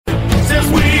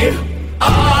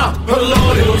are her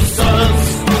loyal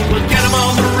sons. We'll get 'em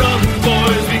on the run,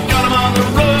 boys. We got 'em on the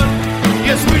run.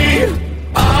 Yes, we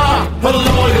are her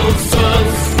loyal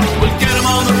sons. We'll get 'em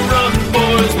on the run,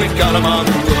 boys. We got 'em on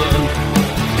the run.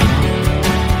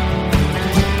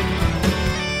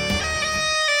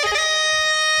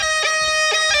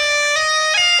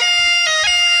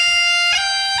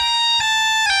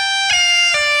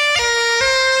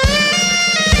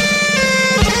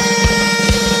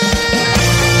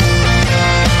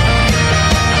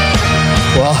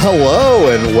 Well, hello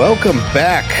and welcome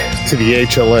back to the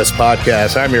HLS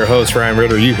podcast. I'm your host, Ryan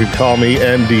Ritter. You can call me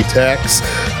ND Tex.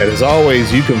 And as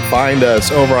always, you can find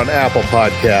us over on Apple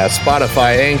Podcasts,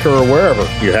 Spotify, Anchor, or wherever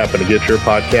you happen to get your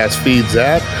podcast feeds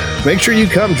at. Make sure you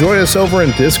come join us over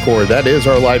in Discord. That is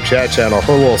our live chat channel,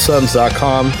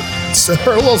 herlittlesons.com.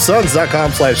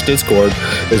 herlittlesons.com/Discord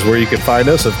is where you can find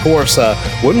us. Of course,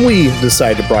 when we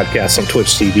decide to broadcast on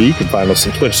Twitch TV, you can find us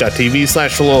on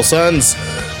twitch.tv/herlittlesons.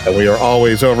 And we are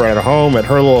always over at our home at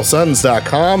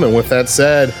herlittlesons.com. And with that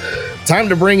said, time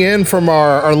to bring in from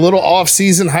our little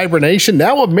off-season hibernation,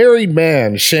 now a married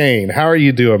man, Shane. How are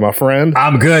you doing, my friend?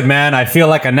 I'm good, man. I feel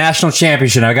like a national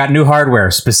champion. I got new hardware,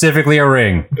 specifically a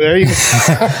ring. There you go.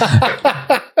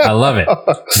 I love it.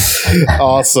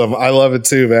 Awesome. I love it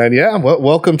too, man. Yeah.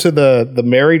 Welcome to the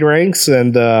married ranks.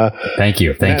 And thank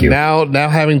you. Now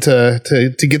having to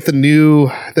get the new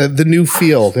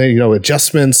feel,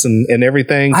 adjustments and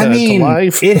everything to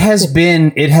life. It has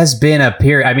been a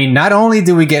period. I mean, not only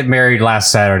did we get married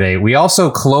last Saturday, we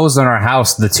also closed on our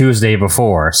house the Tuesday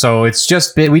before. So it's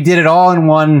just been, we did it all in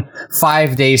one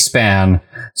 5-day span.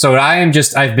 So I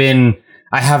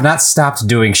have not stopped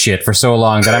doing shit for so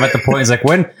long that I'm at the point, it's like,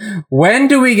 when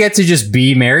do we get to just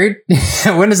be married?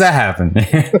 When does that happen?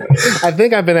 I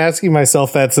think I've been asking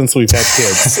myself that since we've had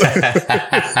kids.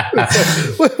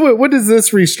 When does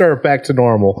this restart back to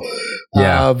normal?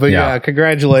 Yeah.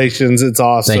 Congratulations. It's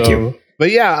awesome. Thank you. But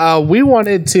we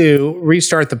wanted to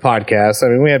restart the podcast. I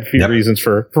mean, we had a few reasons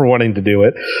for wanting to do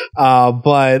it.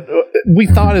 But we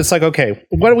thought it's like, okay,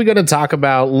 what are we going to talk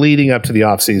about leading up to the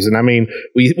offseason? I mean,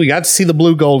 we got to see the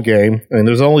blue gold game, and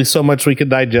there's only so much we could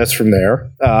digest from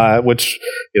there, which,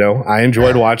 I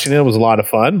enjoyed watching it. It was a lot of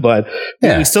fun, but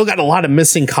we still got a lot of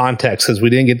missing context because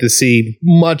we didn't get to see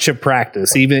much of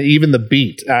practice, even the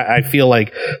beat. I feel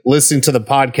like listening to the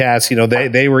podcast,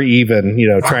 they were even,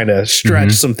 trying to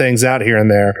stretch some things out here and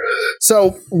there.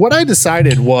 So what I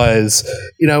decided was,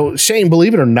 Shane,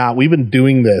 believe it or not, we've been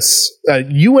doing this,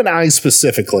 you and I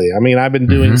specifically. I mean, I've been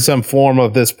doing some form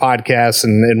of this podcast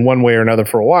in one way or another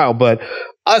for a while, but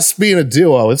us being a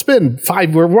duo, it's been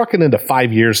we're working into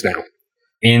 5 years now.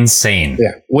 Insane.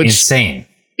 Yeah. Insane.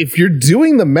 If you're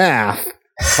doing the math,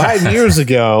 5 years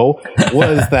ago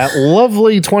was that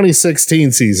lovely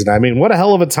 2016 season. I mean, what a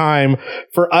hell of a time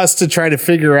for us to try to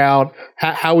figure out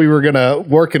how we were going to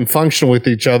work and function with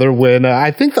each other when I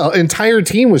think the entire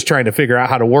team was trying to figure out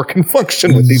how to work and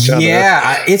function with each other.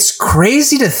 Yeah, it's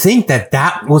crazy to think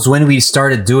that was when we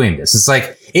started doing this. It's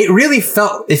like,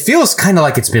 it feels kind of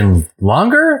like it's been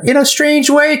longer in a strange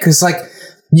way, because like,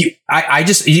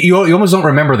 you almost don't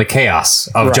remember the chaos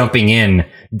of jumping in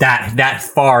that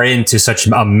far into such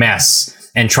a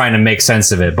mess and trying to make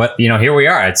sense of it. But, here we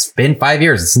are. It's been 5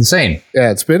 years. It's insane.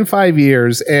 Yeah, it's been 5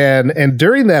 years. And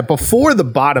during that, before the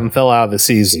bottom fell out of the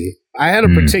season, I had a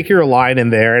particular line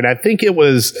in there, and I think it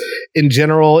was, in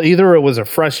general, either it was a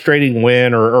frustrating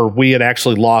win or we had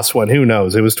actually lost one. Who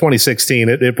knows? It was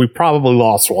 2016. We probably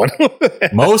lost one.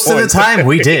 Most of the time,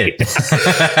 we did.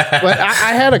 But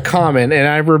I had a comment, and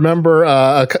I remember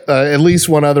at least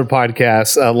one other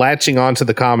podcast latching onto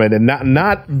the comment and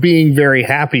not being very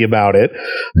happy about it.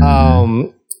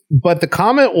 But the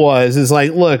comment is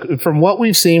like, look, from what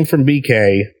we've seen from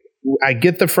BK, I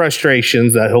get the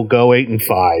frustrations that he'll go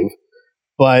 8-5.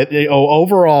 But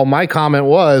overall, my comment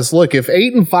was, look, if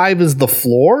 8-5 is the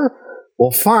floor, well,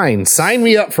 fine. Sign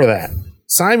me up for that.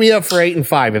 Sign me up for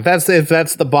 8-5 if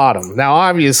that's the bottom. Now,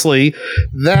 obviously,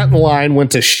 that line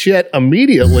went to shit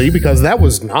immediately because that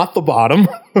was not the bottom.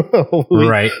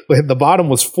 Right. The bottom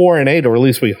was 4-8, or at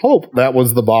least we hope that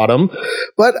was the bottom.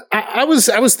 But I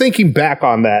was thinking back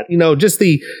on that. Just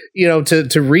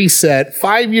to reset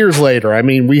 5 years later. I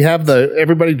mean, we have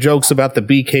everybody jokes about the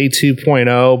BK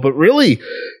 2.0, but really,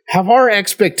 have our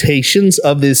expectations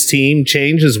of this team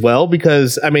changed as well?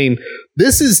 Because, I mean,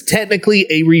 this is technically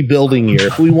a rebuilding year,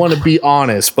 if we want to be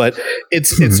honest, but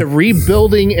it's a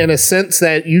rebuilding in a sense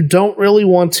that you don't really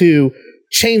want to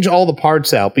change all the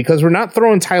parts out, because we're not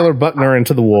throwing Tyler Buckner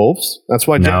into the Wolves. That's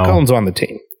why Jeff Cohn's on the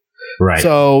team. Right.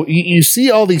 So you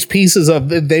see all these pieces of,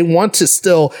 they want to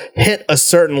still hit a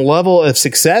certain level of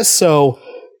success. So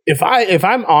if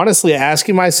I'm honestly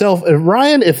asking myself,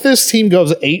 Ryan, if this team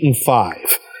goes 8-5,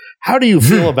 how do you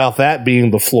feel about that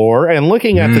being the floor? And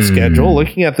looking at the schedule,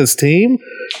 looking at this team,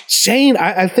 Shane,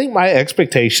 I think my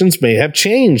expectations may have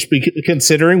changed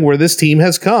considering where this team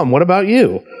has come. What about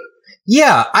you?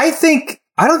 Yeah, I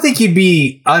don't think you'd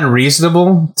be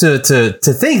unreasonable to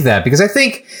think that, because I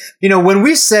think, when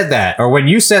we said that, or when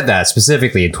you said that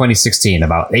specifically in 2016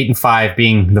 about 8-5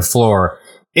 being the floor,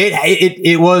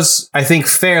 it was, I think,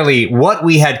 fairly what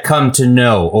we had come to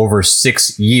know over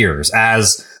 6 years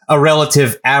as a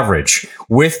relative average,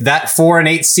 with that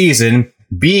 4-8 season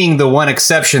being the one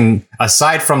exception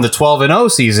aside from the 12-0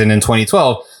 season in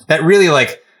 2012 that really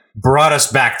brought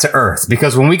us back to earth.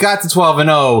 Because when we got to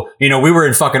 12-0, we were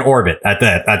in fucking orbit at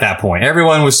that point.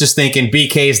 Everyone was just thinking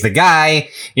BK's the guy.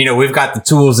 We've got the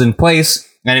tools in place.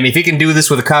 And if he can do this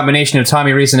with a combination of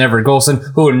Tommy Rees and Everett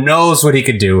Golson, who knows what he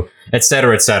could do, et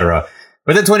cetera, et cetera.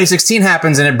 But then 2016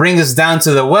 happens and it brings us down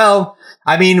to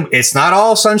it's not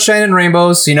all sunshine and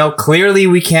rainbows. Clearly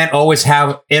we can't always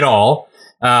have it all.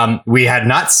 We had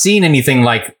not seen anything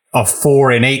like a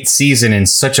 4-8 season in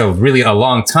such a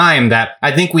long time that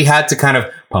I think we had to kind of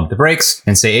pump the brakes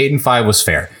and say 8-5 was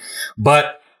fair.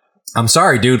 But I'm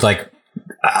sorry, dude,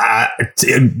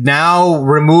 now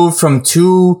removed from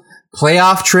 2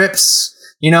 playoff trips,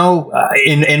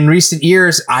 in recent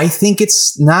years, I think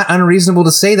it's not unreasonable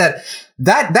to say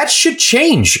that should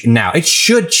change now. It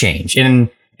should change. And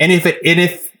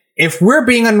if we're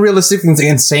being unrealistic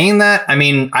in saying that,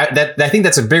 I think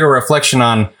that's a bigger reflection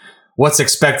on what's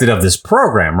expected of this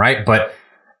program, right? But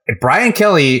Brian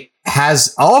Kelly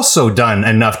has also done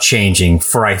enough changing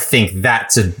for, I think, that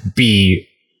to be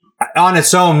on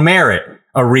its own merit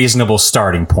a reasonable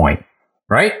starting point,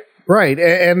 right? Right.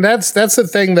 And that's the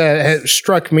thing that has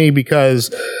struck me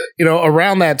because,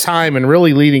 around that time and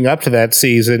really leading up to that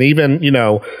season, even,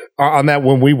 on that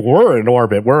when we were in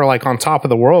orbit, we're on top of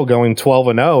the world going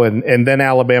 12-0 and then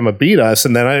Alabama beat us.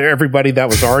 And then everybody that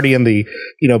was already in the,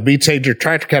 beat changer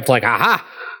tractor kept aha,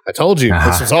 I told you,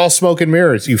 this was all smoke and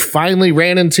mirrors. You finally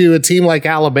ran into a team like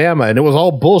Alabama and it was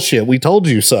all bullshit. We told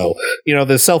you so.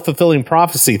 The self-fulfilling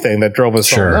prophecy thing that drove us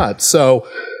so nuts. So,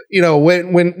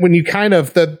 when you kind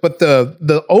of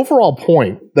the overall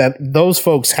point that those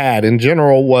folks had in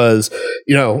general was,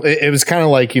 it was kind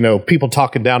of people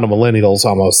talking down to millennials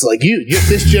almost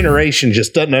this generation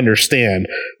just doesn't understand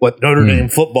what Notre Dame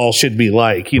football should be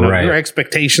like. Your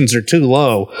expectations are too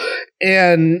low.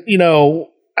 And,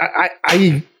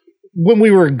 I when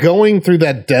we were going through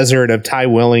that desert of Ty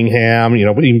Willingham,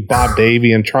 Bob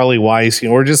Davie and Charlie Weiss,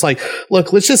 we're just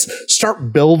look, let's just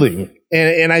start building.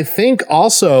 And I think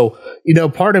also,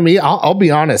 part of me, I'll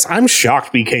be honest, I'm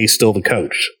shocked BK's still the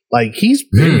coach. He's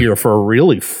been here for a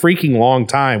really freaking long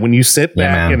time. When you sit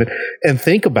back and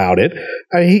think about it,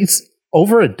 he's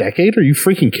over a decade. Are you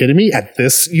freaking kidding me? At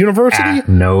this university? At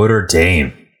Notre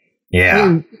Dame.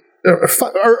 Yeah.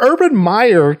 Urban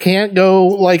Meyer can't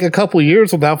go a couple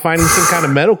years without finding some kind of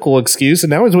medical excuse,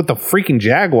 and now he's with the freaking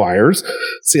Jaguars.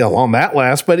 See how long that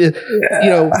lasts. But Nick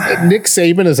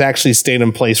Saban has actually stayed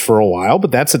in place for a while, but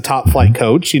that's a top flight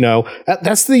coach.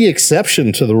 That's the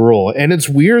exception to the rule, and it's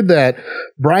weird that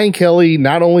Brian Kelly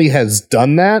not only has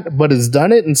done that, but has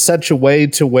done it in such a way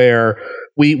to where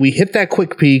we hit that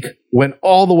quick peak, went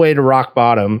all the way to rock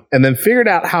bottom, and then figured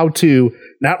out how to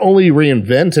not only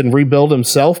reinvent and rebuild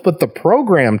himself, but the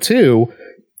program too,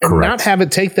 and not have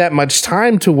it take that much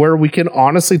time to where we can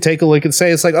honestly take a look and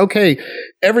say, it's okay,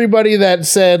 everybody that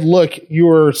said, look,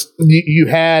 you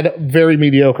had very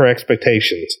mediocre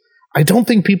expectations. I don't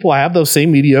think people have those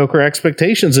same mediocre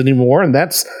expectations anymore. And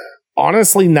that's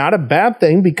honestly not a bad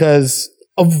thing because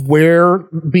of where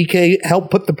BK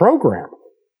helped put the program.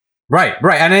 Right.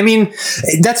 And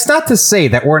that's not to say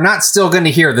that we're not still going to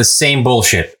hear the same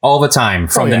bullshit all the time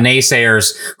from the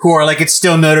naysayers who are it's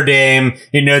still Notre Dame.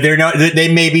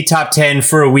 They may be top 10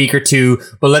 for a week or two,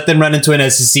 but let them run into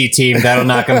an SEC team that'll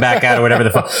knock them back out or whatever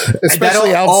the fuck.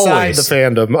 Especially outside the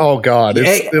fandom. Oh God.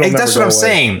 That's what I'm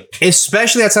saying.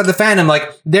 Especially outside the fandom.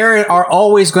 There are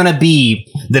always going to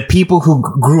be the people who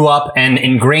grew up and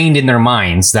ingrained in their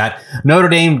minds that Notre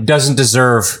Dame doesn't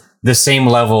deserve the same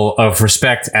level of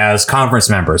respect as conference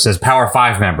members, as Power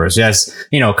 5 members, as,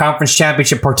 conference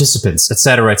championship participants, et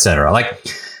cetera, et cetera.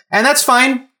 And that's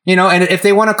fine, and if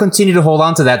they want to continue to hold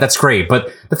on to that, that's great.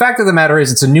 But the fact of the matter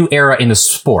is it's a new era in the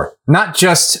sport, not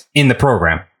just in the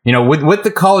program. With the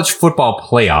college football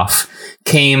playoff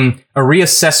came a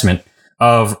reassessment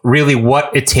of really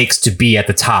what it takes to be at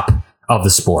the top of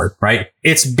the sport, right?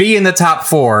 It's be in the top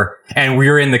 4 and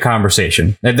we're in the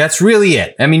conversation. That's really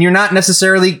it. You're not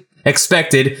necessarily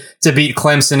expected to beat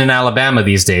Clemson and Alabama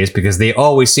these days because they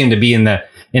always seem to be in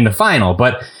in the final.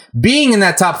 But being in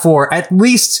that top 4, at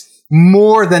least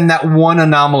more than that one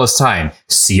anomalous time.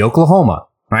 See Oklahoma,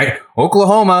 right?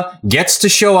 Oklahoma gets to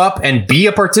show up and be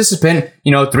a participant,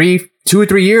 2 or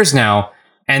 3 years now,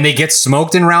 and they get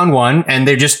smoked in round 1 and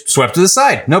they're just swept to the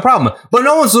side. No problem. But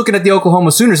no one's looking at the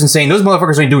Oklahoma Sooners and saying those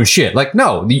motherfuckers ain't doing shit. Like,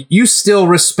 no, you still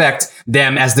respect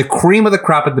them as the cream of the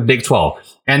crop at the Big 12.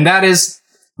 And that is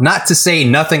not to say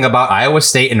nothing about Iowa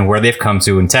State and where they've come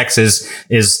to, and Texas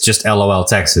is just LOL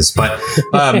Texas. But,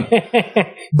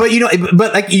 but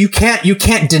you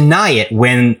can't deny it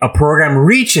when a program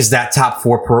reaches that top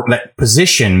 4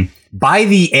 position by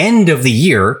the end of the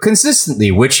year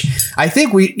consistently, which I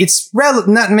think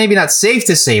maybe not safe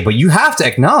to say, but you have to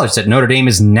acknowledge that Notre Dame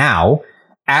is now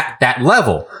at that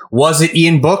level. Was it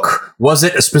Ian Book? Was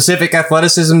it a specific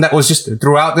athleticism that was just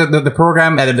throughout the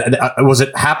program? Was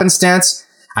it happenstance?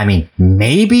 I mean,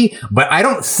 maybe, but I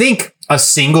don't think a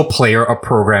single player a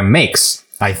program makes.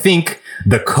 I think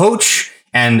the coach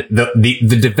and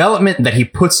the development that he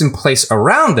puts in place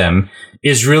around them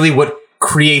is really what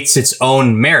creates its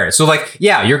own merit. So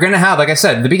you're going to have, like I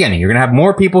said at the beginning, you're going to have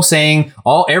more people saying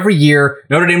every year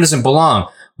Notre Dame doesn't belong.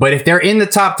 But if they're in the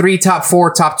top 3, top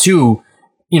 4, top 2,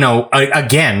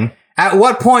 again, at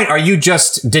what point are you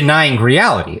just denying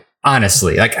reality?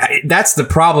 Honestly, that's the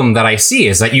problem that I see,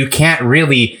 is that you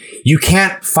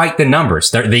can't fight the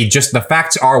numbers. The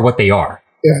facts are what they are.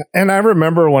 Yeah, and I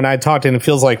remember when I talked, and it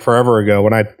feels like forever ago,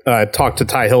 when I talked to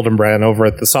Ty Hildenbrand over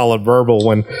at the Solid Verbal,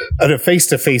 when at a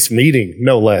face-to-face meeting,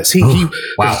 no less.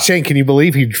 Wow. Shane, can you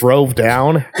believe he drove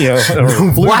down?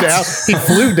 Flew down. He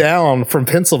flew down from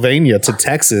Pennsylvania to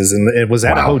Texas, and it was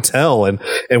at a hotel, and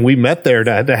we met there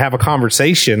to have a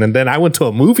conversation, and then I went to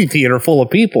a movie theater full of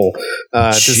people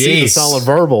to see the Solid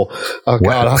Verbal. Oh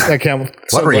God, I can't.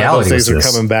 What reality those days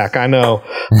are coming back? I know,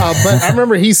 but I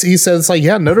remember he said it's like,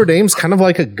 yeah, Notre Dame's kind of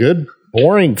like a good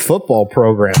boring football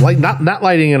program, like not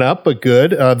lighting it up, but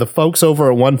good. The folks over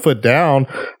at 1 Foot Down,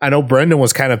 I know Brendan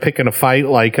was kind of picking a fight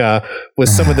with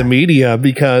some of the media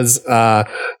because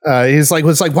it's like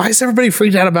why is everybody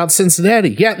freaked out about Cincinnati?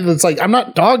 Yeah, it's like, I'm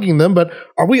not dogging them, but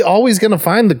are we always going to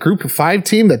find the Group of 5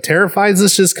 team that terrifies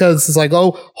us just because it's like,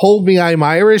 oh, hold me, I'm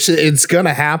Irish, it's going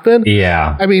to happen?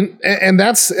 Yeah, I mean,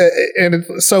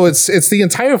 so it's the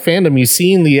entire fandom. You've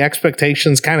seen the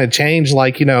expectations kind of change,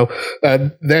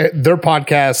 their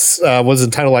podcast was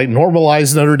entitled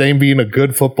Normalize Notre Dame being a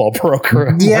good football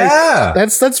program. Yeah,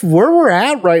 that's where we're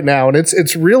at right now, and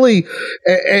it's really,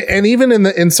 and even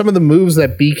in some of the moves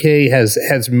that BK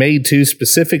has made too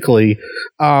specifically,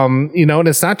 and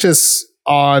it's not just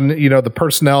on the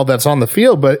personnel that's on the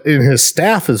field, but in his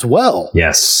staff as well.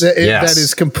 Yes, that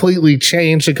is completely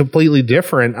changed and completely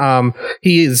different.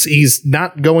 He's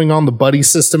not going on the buddy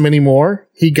system anymore.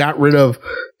 He got rid of,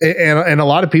 and a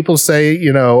lot of people say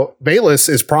Bayless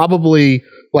is probably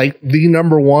like the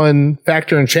number one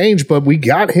factor in change, but we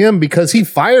got him because he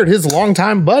fired his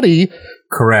longtime buddy.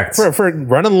 Correct. For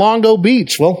running Longo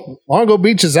Beach. Well, Longo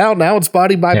Beach is out now. It's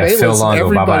bodied by Bayless. Phil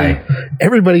Longo,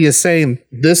 everybody is saying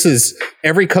this is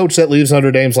every coach that leaves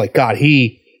Notre Dame's like, God,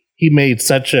 he made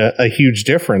such a huge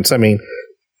difference. I mean,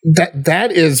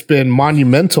 that has been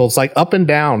monumental. It's like up and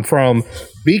down from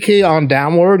BK on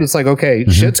downward. It's like, okay,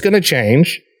 shit's going to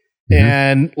change.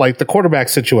 And like the quarterback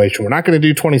situation, we're not going to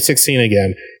do 2016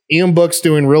 again. Ian Book's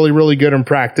doing really, really good in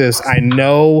practice. I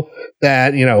know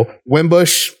that,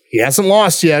 Wimbush, he hasn't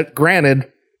lost yet,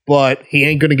 granted, but he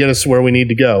ain't going to get us to where we need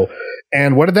to go.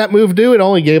 And what did that move do? It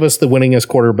only gave us the winningest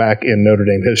quarterback in Notre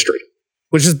Dame history,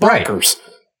 which is bonkers.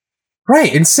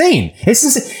 Right. Insane. It's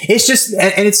just,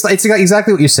 and it's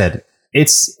exactly what you said.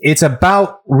 It's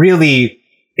about really,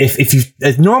 if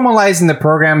normalizing the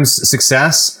program's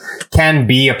success can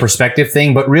be a perspective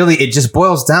thing, but really it just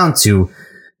boils down to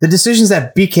the decisions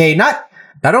that BK not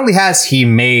only has he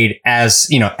made as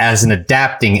an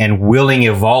adapting and willing,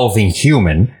 evolving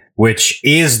human, which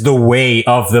is the way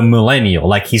of the millennial.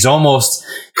 Like it's almost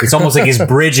like he's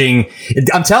bridging.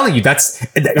 I'm telling you,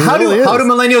 how do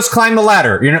millennials climb the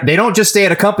ladder? They don't just stay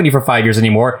at a company for 5 years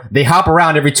anymore. They hop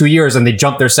around every 2 years and they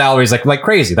jump their salaries like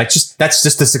crazy. That's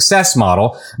just the success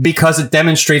model because it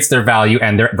demonstrates their value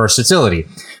and their versatility.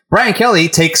 Brian Kelly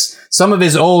takes some of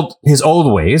his old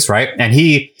ways, right? And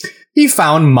he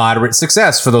found moderate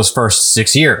success for those first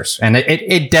 6 years. And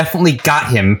it definitely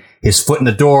got him his foot in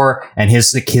the door and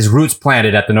his roots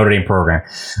planted at the Notre Dame program.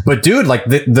 But dude, like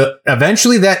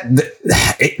eventually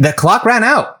that clock ran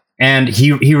out. And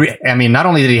I mean, not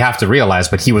only did he have to realize,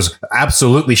 but he was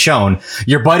absolutely shown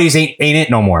your buddies ain't it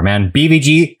no more, man.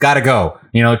 BVG gotta go.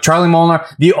 Charlie Molnar,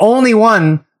 the only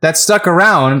one that stuck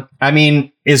around, I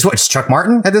mean, is Chuck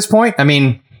Martin at this point? I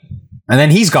mean, And then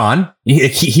he's gone.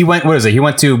 He went, what is it? He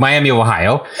went to Miami,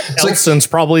 Ohio. Elston's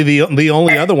probably the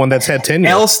only other one that's had tenure.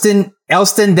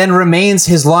 Elston then remains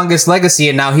his longest legacy,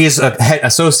 and now he's a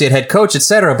associate head coach,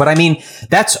 etc. But I mean,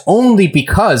 that's only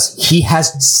because he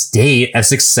has stayed a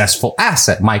successful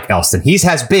asset, Mike Elston. He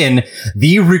has been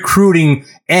the recruiting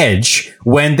edge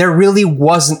when there really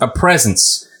wasn't a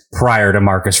presence prior to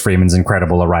Marcus Freeman's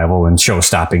incredible arrival and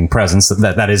show-stopping presence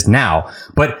that is now.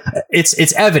 But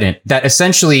it's evident that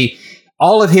essentially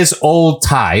all of his old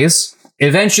ties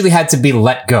eventually had to be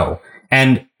let go.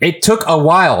 And it took a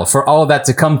while for all of that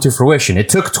to come to fruition. It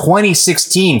took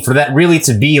 2016 for that really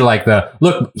to be like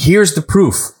look, here's the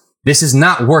proof. This is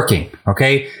not working,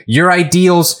 okay? Your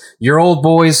ideals, your old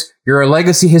boys, your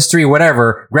legacy history,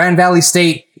 whatever, Grand Valley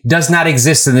State does not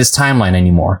exist in this timeline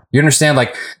anymore. You understand?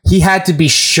 Like, he had to be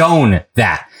shown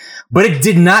that. But it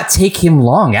did not take him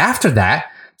long after that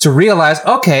to realize,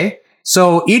 okay,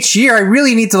 so each year I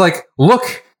really need to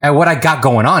look at what I got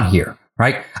going on here,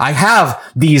 right? I have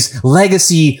these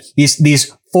legacy,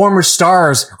 these former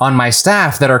stars on my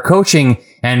staff that are coaching,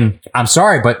 and I'm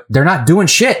sorry, but they're not doing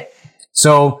shit.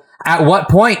 So at what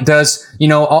point does,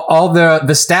 all the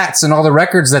stats and all the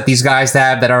records that these guys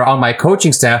have that are on my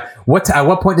coaching staff, at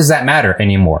what point does that matter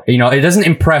anymore? It doesn't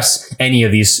impress any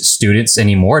of these students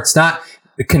anymore. It's not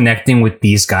connecting with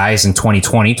these guys in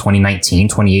 2020, 2019,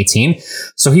 2018.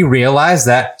 So he realized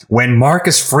that when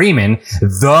Marcus Freeman,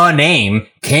 the name,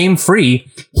 came free,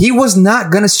 he was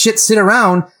not going to sit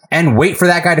around and wait for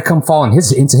that guy to come fall into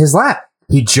his lap.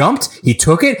 He jumped, he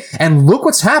took it, and look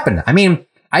what's happened. I mean,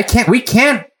 we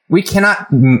cannot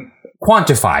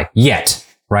quantify yet,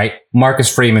 right,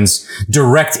 Marcus Freeman's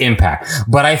direct impact.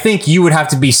 But I think you would have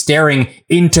to be staring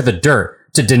into the dirt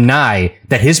to deny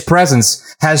that his presence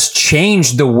has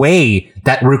changed the way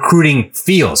that recruiting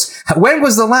feels. When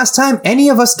was the last time any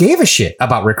of us gave a shit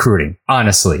about recruiting,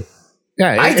 honestly?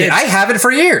 Yeah, I did. I haven't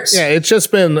for years. Yeah, it's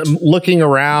just been looking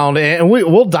around, and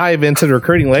we'll dive into the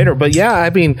recruiting later. But yeah, I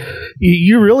mean,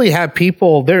 you really have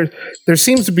people there. There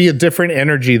seems to be a different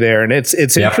energy there, and it's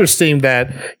interesting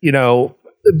that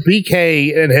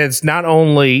BK and has not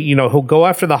only, he'll go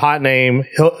after the hot name,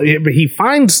 he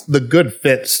finds the good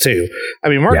fits too. I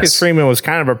mean, Marcus Freeman was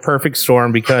kind of a perfect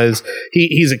storm because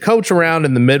he's a coach around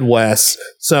in the Midwest.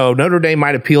 So Notre Dame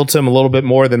might appeal to him a little bit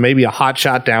more than maybe a hot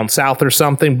shot down south or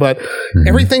something, but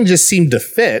everything just seemed to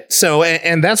fit. So,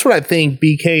 and that's what I think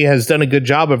BK has done a good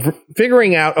job of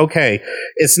figuring out. Okay,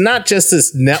 it's not just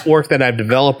this network that I've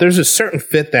developed. There's a certain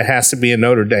fit that has to be in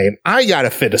Notre Dame. I got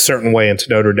to fit a certain way into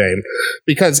Notre Dame.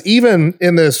 Because even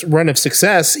in this run of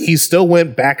success, he still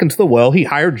went back into the well. He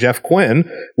hired Jeff Quinn,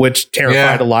 which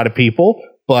terrified a lot of people.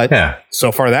 But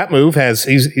so far that move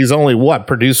he's only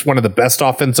produced one of the best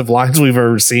offensive lines we've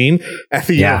ever seen at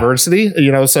the university,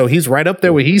 so he's right up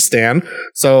there where he stand.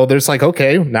 So there's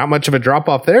okay, not much of a drop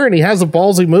off there. And he has a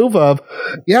ballsy move of,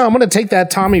 I'm going to take that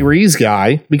Tommy Rees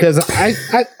guy because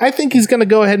I think he's going to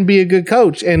go ahead and be a good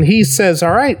coach. And he says,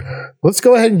 all right, let's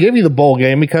go ahead and give you the bowl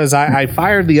game because I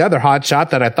fired the other hot shot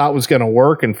that I thought was going to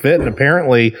work and fit. And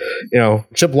apparently,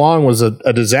 Chip Long was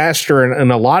a disaster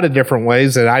in a lot of different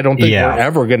ways that I don't think we're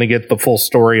ever going to get the full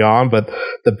story on, but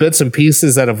the bits and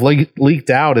pieces that have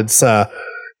leaked out, it's a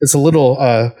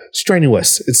little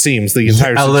strenuous. It seems the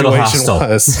entire situation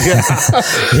was.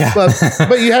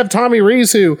 But you have Tommy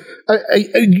Rees, who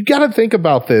you got to think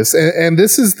about this, and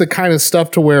this is the kind of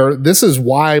stuff to where this is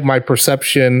why my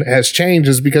perception has changed,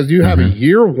 is because you have a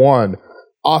year one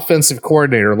offensive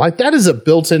coordinator. That is a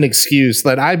built-in excuse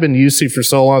that I've been used to for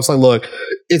so long. It's look,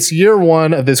 it's year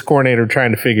one of this coordinator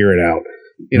trying to figure it out.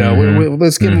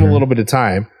 Let's give him a little bit of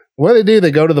time. What do? They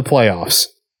go to the playoffs.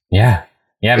 Yeah,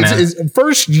 man. His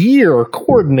first year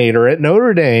coordinator at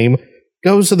Notre Dame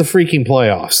goes to the freaking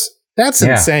playoffs. That's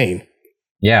insane.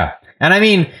 Yeah. And I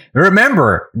mean,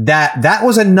 remember that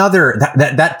was another,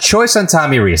 that choice on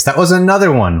Tommy Rees, that was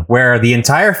another one where the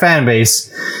entire fan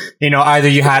base, either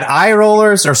you had eye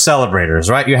rollers or celebrators,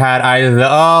 right? You had either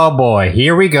oh boy,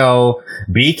 here we go,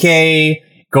 BK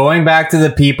going back to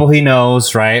the people he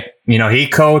knows, right? He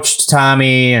coached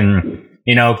Tommy, and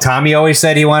Tommy always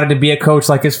said he wanted to be a coach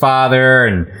like his father,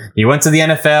 and he went to the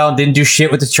NFL and didn't do shit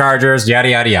with the Chargers, yada,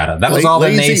 yada, yada. That was all the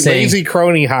naysaying. Lazy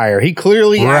crony hire. He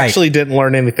clearly actually didn't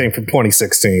learn anything from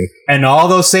 2016. And all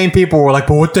those same people were like,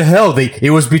 but what the hell? It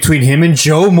was between him and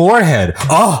Joe Moorhead.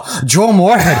 Oh, Joe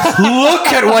Moorhead. Look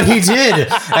at what he did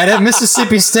at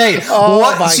Mississippi State. Oh,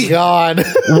 my God.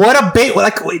 What a bait.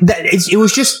 It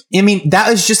was just, that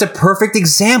was just a perfect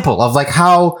example of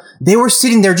how they were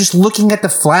sitting there just looking at the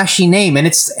flashy name. And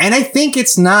I think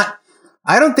it's not,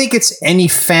 I don't think it's any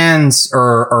fans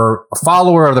or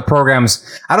follower of the programs.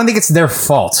 I don't think it's their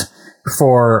fault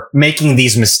for making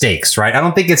these mistakes, right? I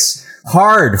don't think it's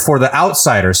hard for the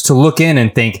outsiders to look in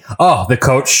and think, oh, the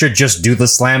coach should just do the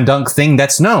slam dunk thing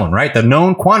that's known, right? The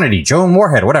known quantity, Joe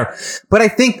Moorhead, whatever. But I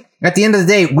think at the end of the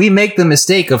day, we make the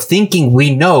mistake of thinking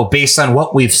we know based on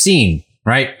what we've seen,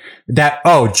 right? That,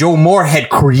 oh, Joe Moorhead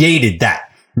created that.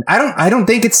 I don't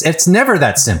think it's never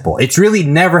that simple. It's really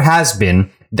never has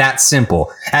been that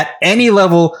simple. At any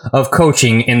level of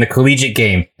coaching in the collegiate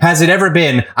game, has it ever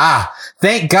been,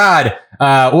 thank God,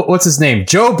 what's his name?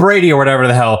 Joe Brady or whatever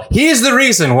the hell. He's the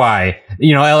reason why,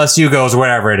 LSU goes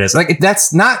wherever it is. Like,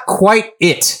 that's not quite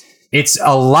it. It's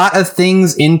a lot of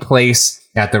things in place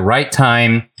at the right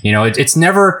time. It's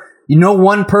never,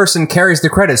 one person carries the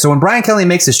credit. So when Brian Kelly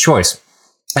makes his choice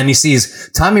and he sees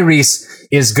Tommy Rees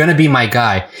is going to be my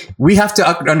guy, we have to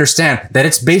understand that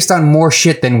it's based on more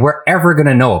shit than we're ever going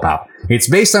to know about. It's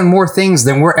based on more things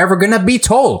than we're ever going to be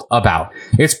told about.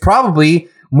 It's probably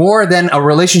more than a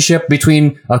relationship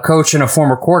between a coach and a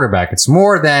former quarterback. It's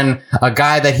more than a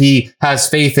guy that he has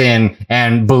faith in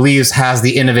and believes has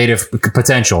the innovative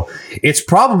potential. It's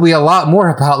probably a lot more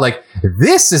about, like,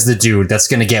 this is the dude that's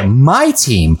going to get my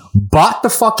team bought the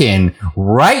fuck in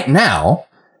right now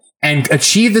and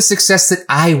achieve the success that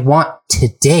I want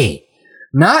today.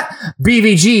 Not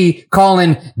BVG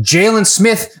calling Jalen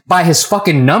Smith by his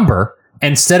fucking number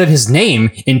instead of his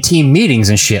name in team meetings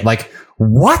and shit. Like,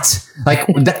 what? Like,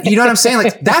 you know what I'm saying?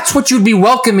 Like, that's what you'd be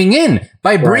welcoming in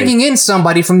by bringing in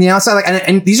somebody from the outside. Like,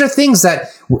 and these are things that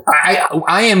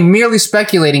I am merely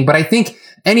speculating, but I think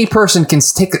any person can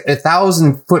take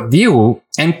 1,000-foot view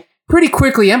and pretty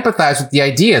quickly empathize with the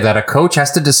idea that a coach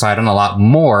has to decide on a lot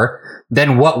more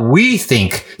than what we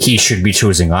think he should be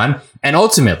choosing on. And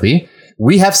ultimately,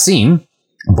 we have seen,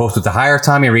 both with the hire of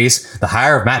Tommy Rees, the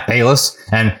hire of Matt Balis,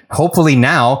 and hopefully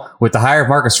now with the hire of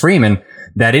Marcus Freeman,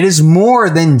 that it is more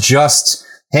than just,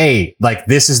 hey, like,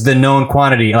 this is the known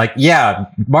quantity. Like, yeah,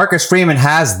 Marcus Freeman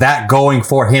has that going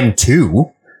for him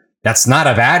too. That's not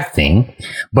a bad thing.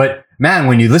 But man,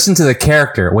 when you listen to the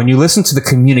character, when you listen to the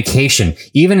communication,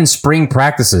 even in spring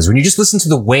practices, when you just listen to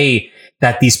the way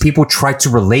that these people try to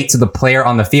relate to the player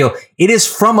on the field, it is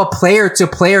from a player to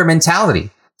player mentality.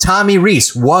 Tommy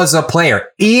Rees was a player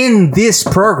in this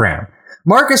program.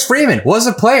 Marcus Freeman was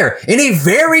a player in a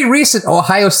very recent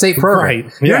Ohio State program.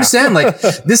 Right. You understand? Like,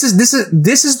 this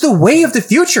is the way of the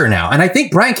future now. And I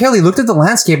think Brian Kelly looked at the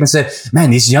landscape and said, man,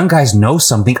 these young guys know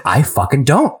something I fucking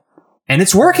don't. And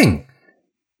it's working.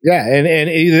 Yeah, and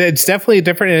it's definitely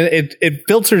different. It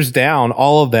filters down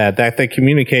all of that the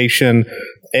communication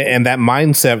and that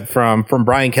mindset from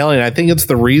Brian Kelly. And I think it's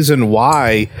the reason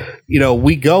why,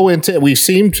 we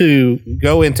seem to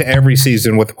go into every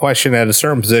season with a question at a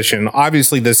certain position.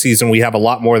 Obviously, this season we have a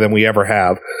lot more than we ever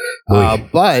have.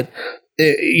 But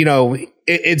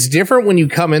it's different when you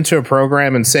come into a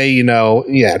program and say,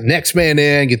 next man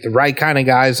in, get the right kind of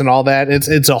guys and all that.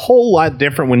 It's a whole lot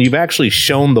different when you've actually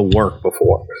shown the work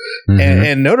before. Mm-hmm.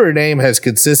 And Notre Dame has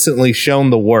consistently shown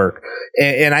the work.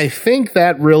 And I think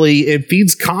that really, it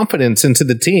feeds confidence into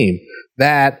the team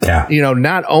that,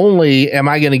 not only am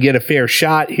I going to get a fair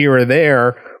shot here or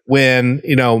there when,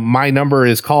 my number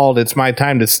is called, it's my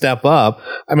time to step up.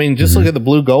 I mean, just look at the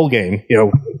blue gold game.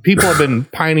 People have been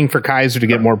pining for Kaiser to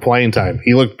get more playing time.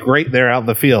 He looked great there out in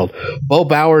the field. Bo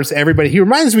Bowers, everybody. He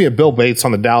reminds me of Bill Bates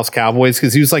on the Dallas Cowboys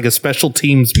because he was like a special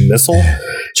teams missile.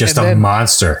 Just a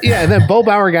monster. Yeah, and then Bo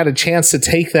Bauer got a chance to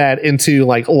take that into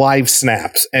like live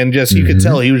snaps. And just, you could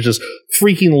tell he was just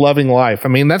freaking loving life. I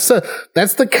mean, that's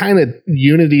the kind of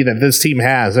unity that this team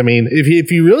has. I mean,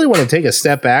 if you really want to take a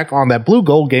step back on that blue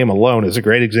gold game alone is a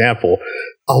great example.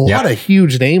 A lot of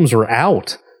huge names were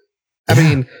out. I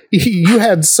mean, you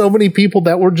had so many people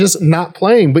that were just not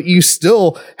playing, but you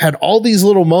still had all these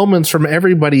little moments from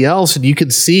everybody else, and you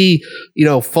could see,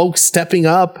 folks stepping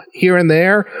up here and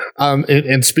there.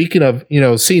 And speaking of,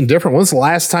 seeing different, when's the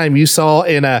last time you saw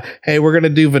in a, hey, we're going to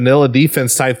do vanilla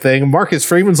defense type thing? Marcus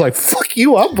Freeman's like, fuck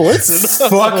you, I'm blitzing.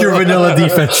 Fuck your vanilla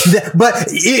defense.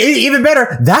 But even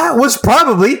better, that was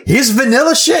probably his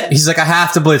vanilla shit. He's like, I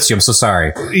have to blitz you. I'm so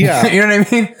sorry. Yeah. You know what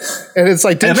I mean? And it's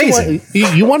like,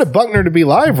 you wanted Buckner to be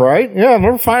live, right? Yeah,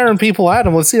 we're firing people at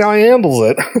him. Let's see how he handles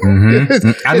it.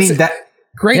 Mm-hmm.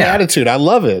 Great attitude. I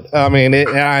love it. I mean, and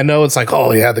I know it's like,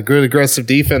 oh yeah, the good aggressive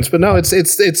defense, but no, it's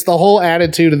the whole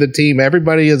attitude of the team.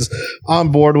 Everybody is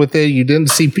on board with it. You didn't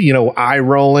see eye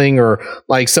rolling or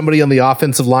like somebody on the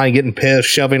offensive line getting pissed,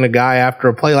 shoving a guy after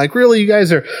a play. Like, really, you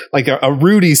guys are like a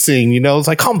Rudy scene. It's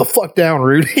like, calm the fuck down,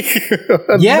 Rudy.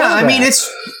 Yeah, I mean,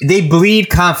 it's they bleed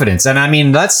confidence. And I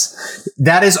mean,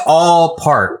 that is all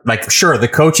part. Like, sure, the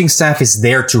coaching staff is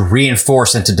there to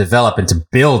reinforce and to develop and to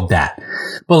build that.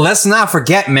 But let's not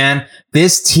forget, man,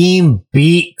 this team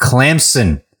beat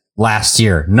Clemson last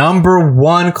year. Number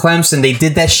 1 Clemson. They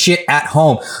did that shit at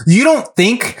home. You don't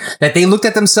think that they looked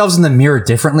at themselves in the mirror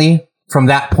differently from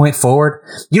that point forward?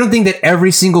 You don't think that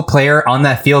every single player on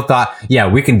that field thought, yeah,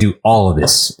 we can do all of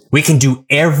this. We can do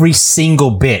every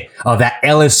single bit of that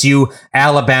LSU,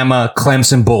 Alabama,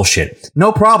 Clemson bullshit.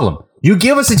 No problem. You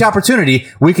give us the opportunity,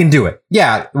 we can do it.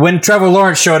 Yeah, when Trevor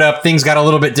Lawrence showed up, things got a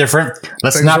little bit different.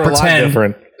 Let's not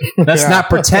pretend. Let's not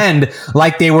pretend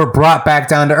like they were brought back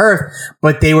down to earth,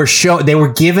 but they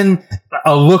were given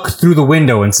a look through the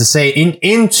window and to say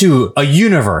into a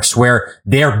universe where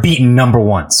they're beating number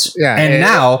 1s. Yeah, and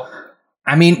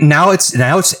now it's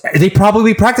they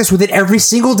probably practice with it every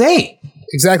single day.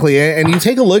 Exactly. And you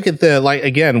take a look at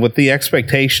with the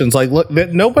expectations, look,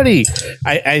 that nobody,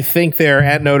 I think they're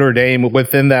at Notre Dame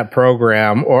within that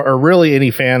program or really any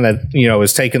fan that,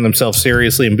 is taking themselves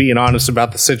seriously and being honest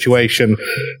about the situation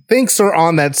thinks they're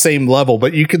on that same level.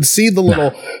 But you can see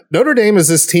Notre Dame is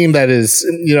this team that is,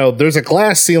 there's a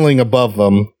glass ceiling above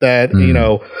them that,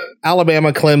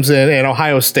 Alabama, Clemson, and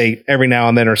Ohio State every now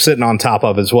and then are sitting on top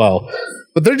of as well.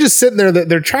 But they're just sitting there.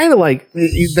 They're trying to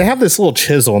they have this little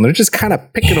chisel and they're just kind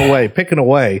of picking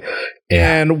away.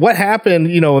 Yeah. And what happened,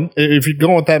 if you're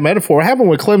going with that metaphor, what happened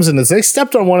with Clemson is they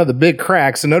stepped on one of the big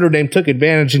cracks and Notre Dame took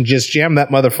advantage and just jammed that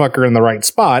motherfucker in the right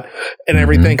spot and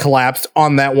everything collapsed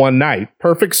on that one night.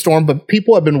 Perfect storm. But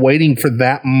people have been waiting for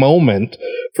that moment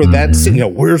for that,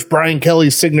 where's Brian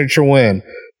Kelly's signature win?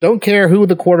 Don't care who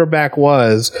the quarterback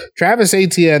was. Travis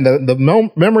Etienne,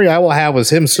 the memory I will have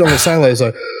was him still on the sidelines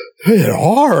like, hit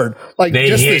hard.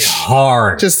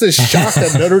 Hard. Just this shock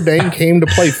that Notre Dame came to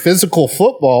play physical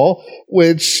football,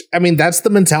 which, that's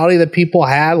the mentality that people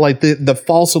had, the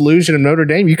false illusion of Notre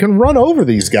Dame. You can run over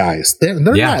these guys. They're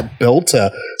not built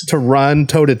to run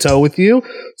toe-to-toe with you.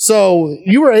 So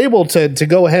you were able to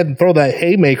go ahead and throw that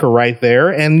haymaker right there,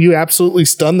 and you absolutely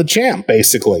stunned the champ,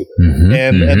 basically.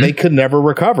 And they could never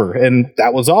recover, and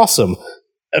that was awesome.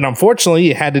 And unfortunately,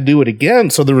 you had to do it again,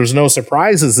 so there was no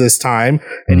surprises this time.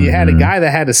 And you had a guy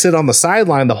that had to sit on the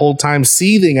sideline the whole time,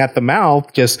 seething at the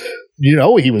mouth. Just,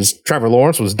 Trevor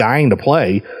Lawrence was dying to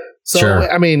play. So, sure.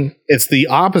 It's the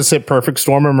opposite perfect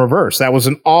storm in reverse. That was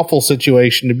an awful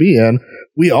situation to be in.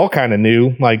 We all kind of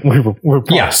knew, we were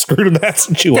probably screwed in that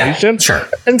situation. Yeah, sure.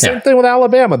 And same thing with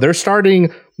Alabama. They're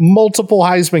starting multiple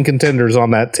Heisman contenders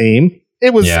on that team.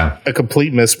 It was a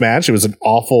complete mismatch. It was an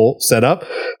awful setup.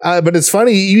 But it's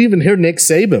funny, you even hear Nick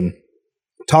Saban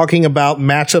talking about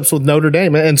matchups with Notre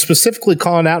Dame and specifically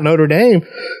calling out Notre Dame.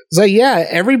 It's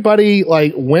everybody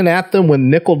went at them with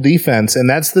nickel defense, and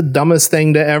that's the dumbest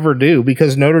thing to ever do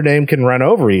because Notre Dame can run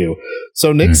over you.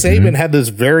 So Nick Saban had this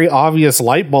very obvious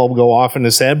light bulb go off in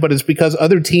his head, but it's because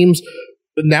other teams.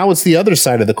 But now it's the other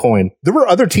side of the coin. There were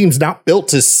other teams not built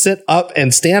to sit up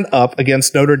and stand up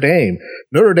against Notre Dame.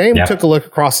 Notre Dame took a look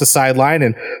across the sideline,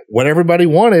 and what everybody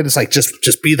wanted is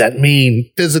just be that mean,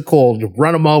 physical,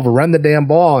 run them over, run the damn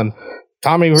ball. And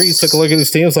Tommy Rees took a look at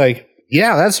his team. It's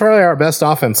that's really our best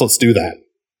offense. Let's do that.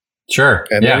 Sure.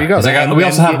 And there you go. We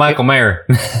also have Michael Mayer.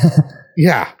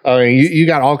 Yeah, you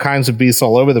got all kinds of beasts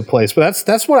all over the place, but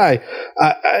that's what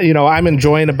I'm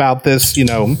enjoying about this,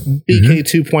 BK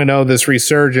 2.0, this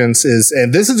resurgence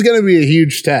and this is going to be a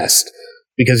huge test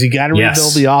because you got to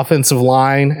rebuild the offensive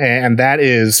line, and that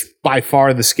is by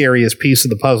far the scariest piece of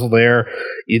the puzzle there.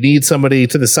 You need somebody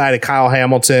to the side of Kyle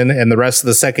Hamilton, and the rest of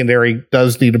the secondary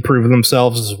does need to prove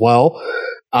themselves as well.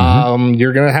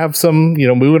 You're going to have some,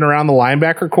 moving around the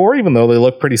linebacker core, even though they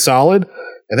look pretty solid,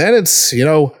 and then it's,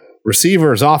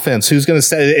 receivers, offense, who's going to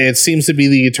say it seems to be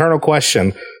the eternal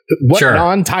question. What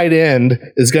non-tight end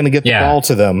is going to get the ball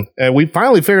to them? And we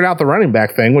finally figured out the running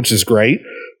back thing, which is great.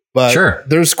 But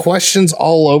there's questions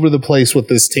all over the place with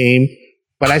this team.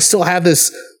 But I still have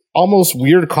this almost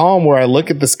weird calm where I look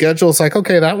at the schedule. It's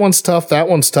okay, that one's tough.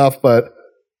 But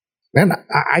man,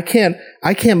 I can't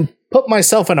put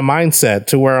myself in a mindset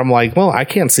to where I'm I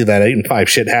can't see that 8-5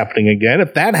 shit happening again.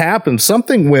 If that happens,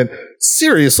 something went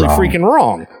seriously freaking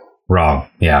wrong. Wrong.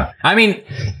 Yeah.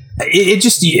 It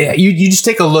just, you just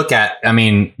take a look at,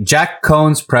 Jack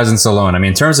Cohn's presence alone.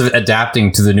 In terms of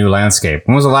adapting to the new landscape,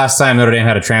 when was the last time Notre Dame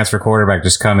had a transfer quarterback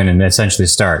just come in and essentially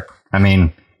start?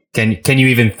 Can you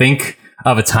even think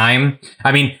of a time?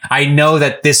 I know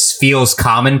that this feels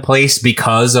commonplace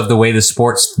because of the way the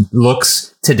sports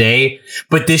looks today,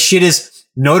 but this shit is,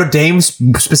 Notre Dame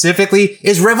specifically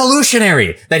is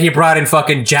revolutionary that he brought in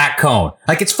fucking Jack Cohn.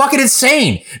 It's fucking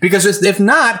insane because if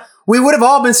not, we would have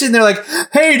all been sitting there like,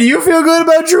 hey, do you feel good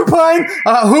about Drew Pine?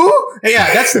 Who?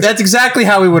 Yeah, that's exactly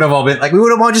how we would have all been. Like, we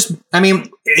would have all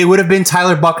it would have been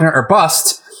Tyler Buckner or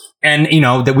bust. And,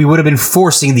 that we would have been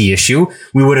forcing the issue.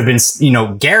 We would have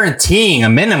been, guaranteeing a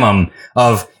minimum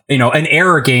of, an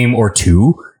error game or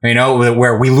two,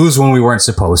 where we lose when we weren't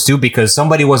supposed to because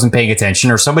somebody wasn't paying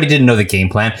attention or somebody didn't know the game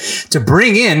plan, to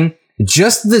bring in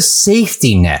just the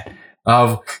safety net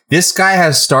of this guy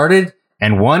has started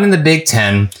and won in the Big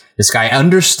Ten. This guy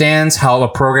understands how a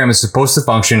program is supposed to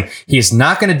function. He is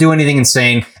not going to do anything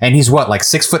insane. And he's what, like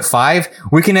 6'5"?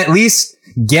 We can at least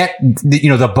get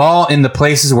the ball in the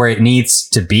places where it needs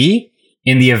to be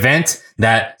in the event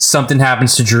that something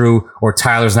happens to Drew or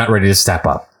Tyler's not ready to step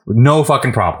up. No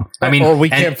fucking problem. Or we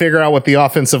can't figure out what the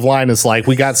offensive line is like.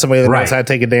 We got somebody that knows how to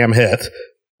take a damn hit.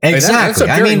 Exactly.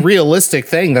 That's a very realistic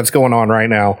thing that's going on right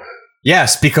now.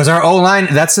 Yes, because our O-line,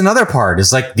 that's another part.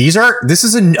 It's like, this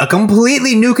is a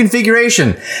completely new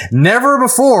configuration. Never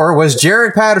before was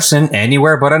Jaret Patterson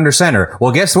anywhere but under center.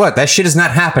 Well, guess what? That shit is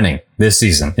not happening this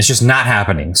season. It's just not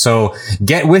happening. So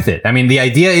get with it. I mean, the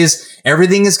idea is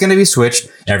everything is going to be switched.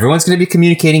 Everyone's going to be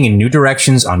communicating in new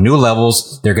directions on new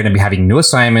levels. They're going to be having new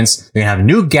assignments. They're going to have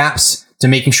new gaps to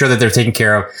making sure that they're taken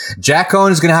care of. Jack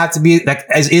Coan is going to have to be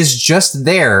is just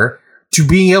there to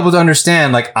being able to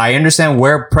understand, I understand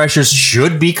where pressures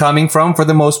should be coming from for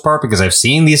the most part, because I've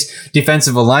seen these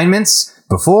defensive alignments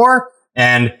before,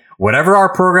 and whatever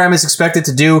our program is expected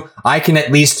to do, I can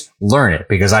at least learn it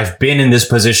because I've been in this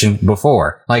position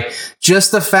before.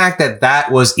 Just the fact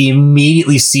that was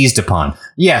immediately seized upon.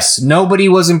 Yes, nobody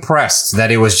was impressed that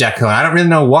it was Jack Coan. I don't really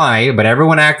know why, but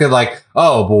everyone acted like,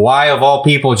 oh, but why of all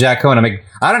people, Jack Coan? I'm like,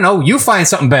 I don't know. You find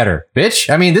something better, bitch.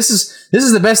 I mean, this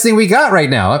is the best thing we got right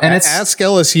now. And ask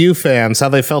LSU fans how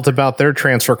they felt about their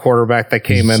transfer quarterback that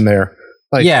came in there.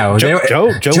 Joe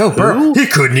Burrow. He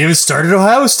couldn't even start at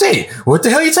Ohio State. What the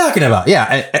hell are you talking about?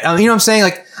 Yeah, you know what I'm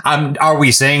saying? Are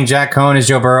we saying Jack Coan is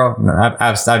Joe Burrow? No.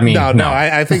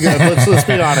 I think let's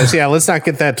be honest. Yeah, let's not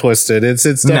get that twisted. It's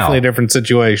definitely a different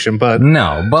situation, but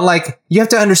you have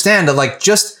to understand that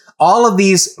just all of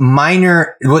these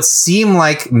what seem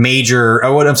like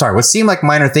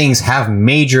minor things have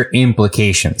major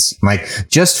implications.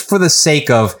 Just for the sake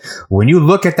of when you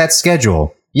look at that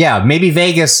schedule, yeah, maybe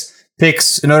Vegas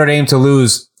picks Notre Dame to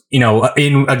lose,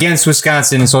 against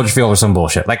Wisconsin in Soldier Field or some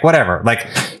bullshit, whatever.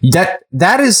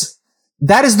 That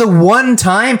is the one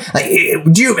time.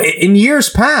 In years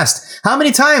past, how many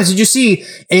times did you see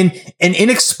an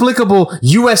inexplicable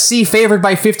USC favored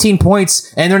by 15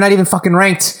 points and they're not even fucking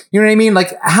ranked? You know what I mean?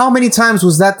 How many times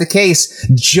was that the case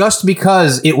just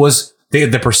because it was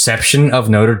the perception of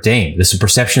Notre Dame, this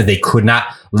perception that they could not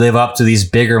live up to these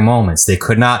bigger moments. They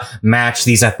could not match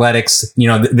these athletics,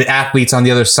 the athletes on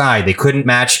the other side. They couldn't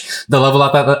match the level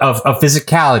of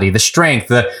physicality, the strength,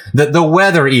 the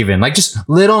weather even. Just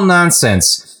little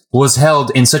nonsense was held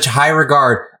in such high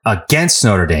regard against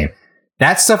Notre Dame.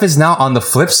 That stuff is now on the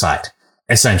flip side,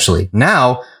 essentially.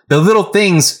 Now, the little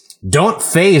things don't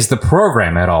phase the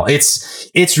program at all.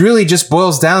 It's really just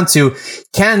boils down to,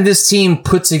 can this team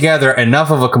put together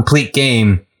enough of a complete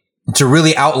game to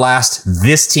really outlast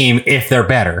this team if they're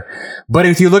better? But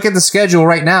if you look at the schedule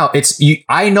right now,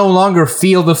 I no longer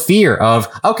feel the fear of,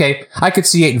 okay, I could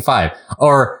see 8-5,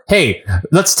 or hey,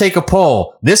 let's take a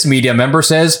poll. This media member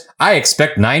says I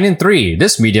expect 9-3.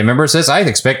 This media member says I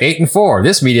expect 8-4.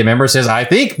 This media member says I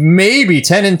think maybe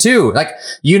 10-2.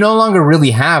 You no longer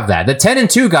really have that. The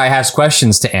 10-2 guy has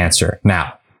questions to answer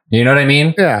now. You know what I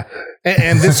mean? Yeah.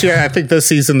 And this year, I think this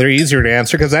season, they're easier to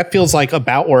answer because that feels like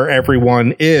about where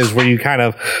everyone is, where you kind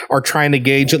of are trying to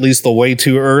gauge at least the way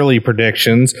too early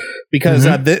predictions. Because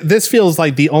this feels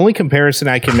like the only comparison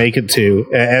I can make it to,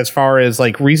 as far as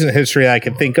recent history I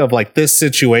can think of, this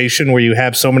situation where you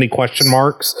have so many question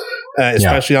marks,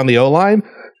 especially on the O-line,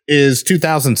 is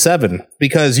 2007,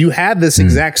 because you had this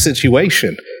exact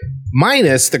situation.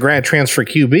 Minus the grad transfer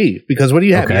QB, because what do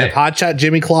you have? Okay. You have hotshot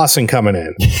Jimmy Clausen coming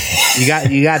in. You got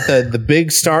the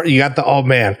big star. You got oh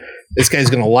man, this guy's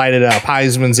going to light it up.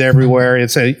 Heisman's everywhere.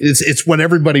 It's what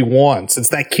everybody wants. It's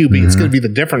that QB. It's going to be the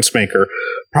difference maker.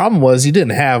 Problem was you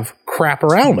didn't have crap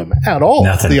around him at all.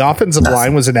 The offensive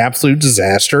line was an absolute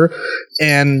disaster,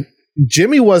 and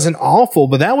Jimmy wasn't awful,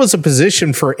 but that was a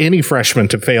position for any freshman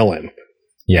to fail in.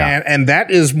 Yeah. And that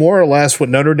is more or less what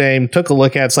Notre Dame took a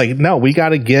look at. It's no, we got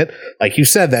to get, like you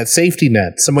said, that safety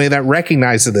net, somebody that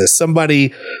recognizes this.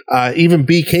 Somebody, even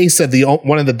BK said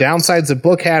one of the downsides that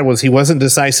Book had was he wasn't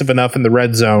decisive enough in the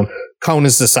red zone. Coan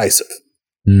is decisive.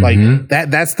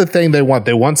 That's the thing they want.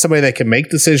 They want somebody that can make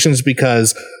decisions,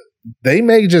 because they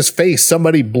may just face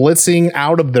somebody blitzing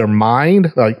out of their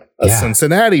mind, like a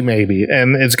Cincinnati maybe,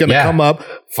 and it's going to come up,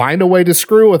 find a way to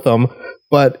screw with them.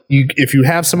 But if you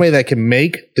have somebody that can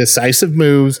make decisive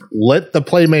moves, let the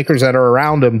playmakers that are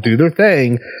around them do their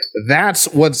thing, that's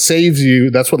what saves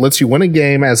you. That's what lets you win a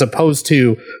game, as opposed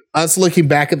to us looking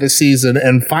back at the season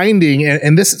and finding,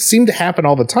 and this seemed to happen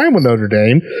all the time with Notre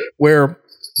Dame, where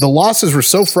the losses were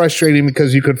so frustrating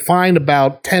because you could find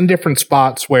about 10 different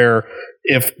spots where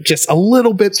if just a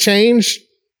little bit changed,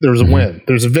 there's a win,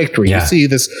 there's a victory. You see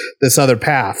this other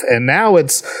path. And now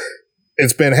it's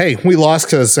been, hey, we lost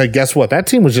because guess what? That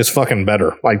team was just fucking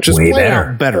better. Like, just way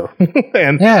better.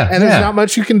 and there's not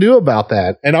much you can do about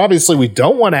that. And obviously we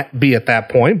don't want to be at that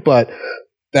point, but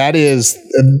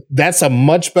that's a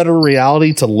much better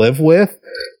reality to live with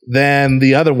than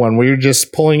the other one where you're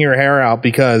just pulling your hair out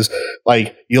because,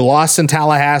 like, you lost in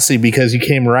Tallahassee because you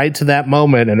came right to that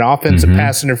moment and offensive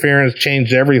pass interference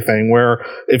changed everything. Where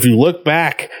if you look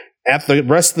back at the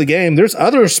rest of the game, there's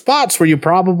other spots where you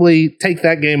probably take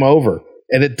that game over,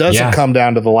 and it doesn't come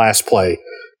down to the last play.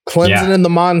 Clemson in the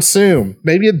monsoon.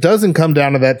 Maybe it doesn't come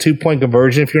down to that 2-point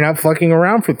conversion if you're not fucking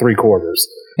around for 3 quarters.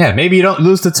 Yeah, maybe you don't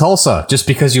lose to Tulsa just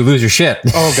because you lose your shit.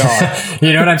 Oh God,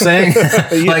 you know what I'm saying?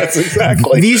 Yes,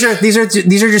 exactly. These are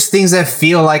just things that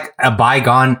feel like a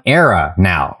bygone era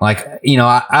now. Like, you know,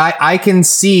 I can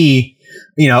see,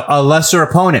 you know, a lesser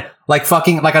opponent like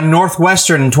a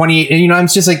Northwestern in 28. You know,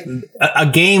 it's just like a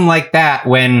game like that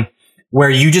where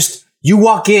you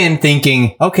walk in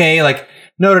thinking, okay, like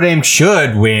Notre Dame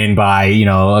should win by, you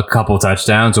know, a couple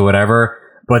touchdowns or whatever.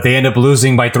 But they end up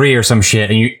losing by 3 or some shit,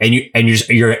 and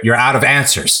you're out of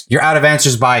answers. You're out of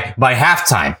answers by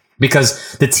halftime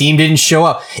because the team didn't show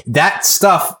up. That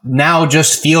stuff now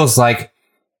just feels like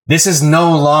this is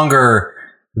no longer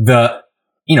the,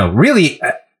 you know, really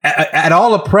at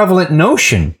all a prevalent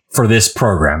notion for this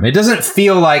program. It doesn't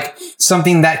feel like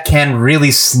something that can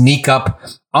really sneak up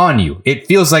on you. It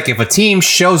feels like if a team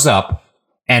shows up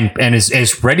and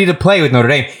is ready to play with Notre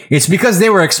Dame, it's because they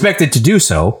were expected to do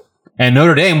so. And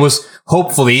Notre Dame was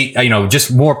hopefully, you know,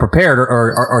 just more prepared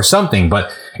or something.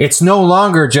 But it's no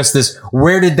longer just this,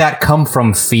 where did that come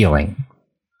from feeling?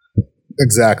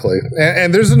 Exactly.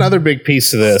 And there's another big piece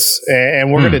to this.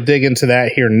 And we're going to dig into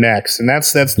that here next. And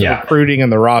that's the recruiting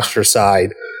and the roster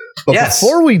side. But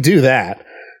before we do that,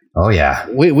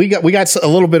 we got a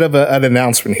little bit of an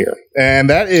announcement here. And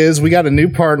that is, we got a new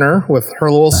partner with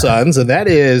Her Little Sons. And that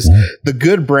is the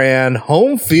good brand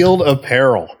Home Field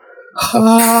Apparel.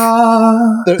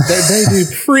 They do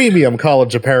premium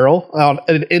college apparel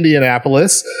in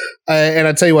Indianapolis, and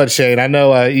I tell you what, Shane, I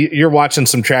know you're watching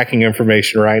some tracking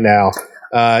information right now.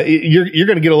 You're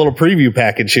going to get a little preview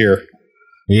package here.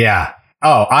 Yeah.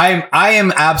 Oh, I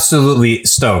am absolutely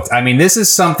stoked. I mean, this is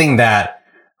something that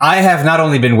I have not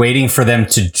only been waiting for them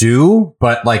to do,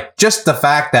 but like just the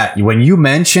fact that when you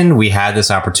mentioned we had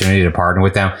this opportunity to partner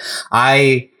with them,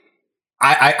 I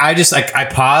just like, I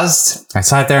paused. I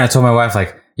sat there and I told my wife,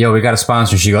 like, yo, we got a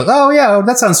sponsor. She goes, oh yeah,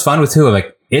 that sounds fun. With who? I'm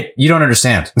like, you don't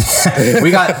understand. We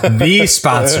got the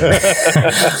sponsor.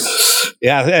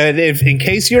 Yeah. And in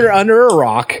case you're under a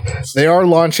rock, they are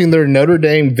launching their Notre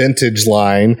Dame vintage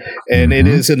line, and it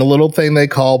is in a little thing they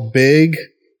call Big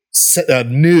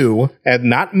New, and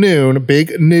not noon,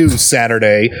 Big News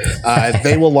Saturday.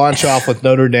 They will launch off with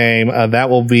Notre Dame. That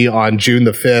will be on June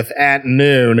the 5th at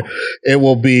noon. It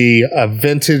will be a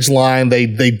vintage line. They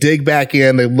dig back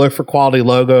in. They look for quality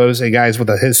logos. Hey guys, with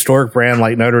a historic brand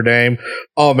like Notre Dame.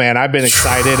 Oh man, I've been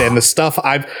excited. And the stuff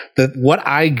what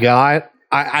I got,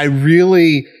 I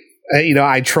really, you know,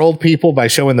 I trolled people by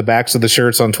showing the backs of the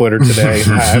shirts on Twitter today.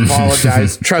 I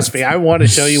apologize. Trust me, I want to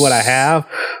show you what I have.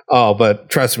 Oh, but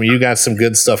trust me, you got some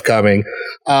good stuff coming.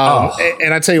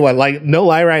 And I tell you what, like, no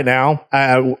lie right now,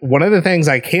 one of the things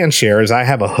I can share is I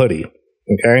have a hoodie.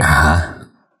 Okay.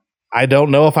 I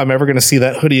don't know if I'm ever going to see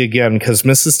that hoodie again because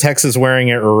Mrs. Tex is wearing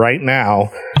it right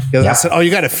now. I said, oh,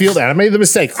 you got to feel that. I made the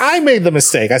mistake.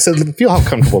 I said, feel how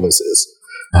comfortable this is.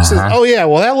 She says, oh yeah,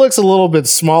 well that looks a little bit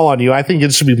small on you. I think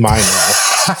it should be mine now.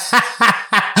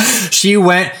 She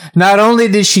went. Not only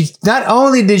did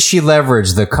she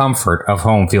leverage the comfort of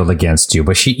home field against you,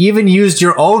 but she even used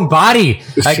your own body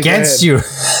against you.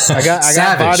 I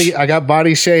got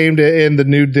body shamed in the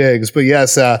new digs, but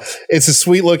yes, it's a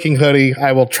sweet looking hoodie.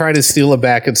 I will try to steal it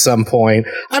back at some point.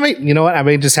 I mean, you know what? I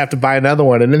may just have to buy another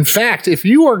one. And in fact, if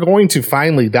you are going to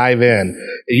finally dive in, and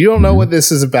you don't know what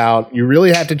this is about, you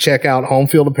really have to check out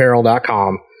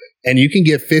homefieldapparel.com. And you can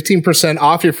get 15%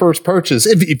 off your first purchase.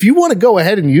 If you want to go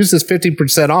ahead and use this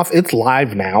 15% off, it's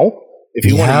live now. If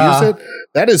you want to use it,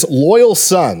 that is Loyal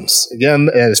Sons.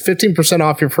 Again, it is 15%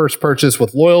 off your first purchase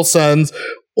with Loyal Sons.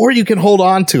 or you can hold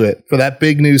on to it for that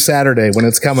big news Saturday when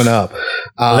it's coming up.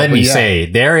 Let me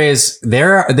say,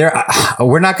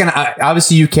 we're not going to,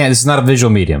 obviously you can't, this is not a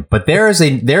visual medium, but there is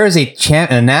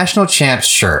a national champs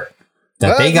shirt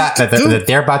that they got, that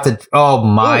they're about to, oh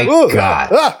my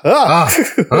God.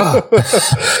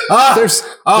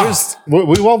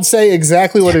 We won't say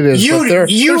exactly what it is, but there's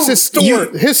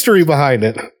history behind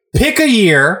it. Pick a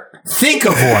year. Think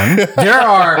of one. There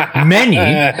are many,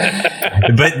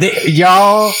 but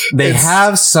they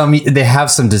have some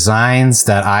designs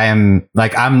that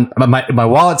my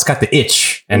wallet's got the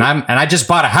itch, and I just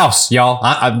bought a house,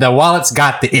 y'all. The wallet's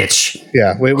got the itch.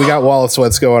 Yeah, we got wallet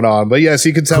sweats going on, but yes,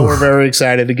 you can tell we're very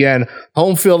excited. Again,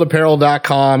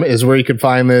 homefieldapparel.com is where you can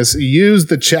find this. Use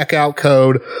the checkout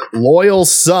code Loyal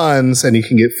Sons, and you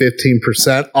can get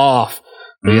 15% off.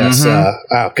 Yes,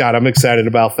 oh God, I'm excited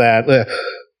about that.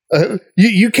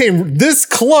 You came this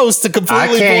close to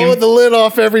completely blowing the lid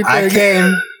off everything. I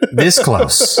came this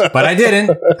close, but I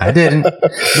didn't.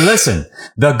 Listen,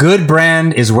 the good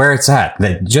brand is where it's at.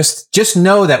 That just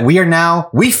know that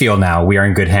we feel now we are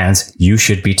in good hands. You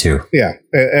should be too. Yeah.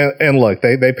 And look,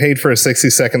 they paid for a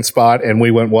 60-second spot and we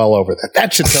went well over that.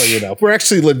 That should tell you enough. We're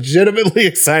actually legitimately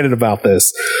excited about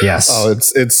this. Yes. Oh,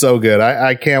 it's so good.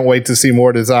 I can't wait to see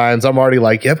more designs. I'm already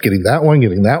like, getting that one,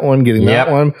 getting that one.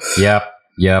 Yep.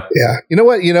 Yeah. You know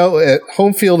what? At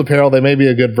Home Field Apparel, they may be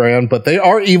a good brand, but they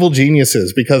are evil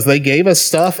geniuses because they gave us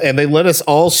stuff and they let us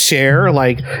all share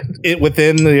like it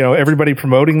within, everybody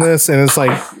promoting this. And it's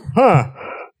like,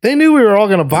 they knew we were all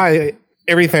going to buy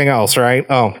everything else, right?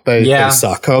 Oh, they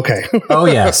suck. Okay. Oh,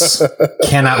 yes.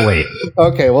 Cannot wait.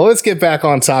 Okay, well, let's get back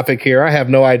on topic here. I have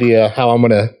no idea how I'm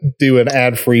going to do an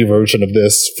ad-free version of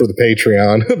this for the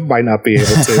Patreon. Might not be able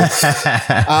to.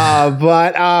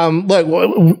 But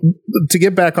look, to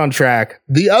get back on track,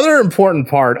 the other important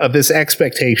part of this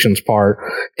expectations part,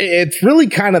 it's really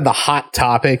kind of the hot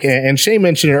topic, and Shay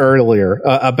mentioned it earlier,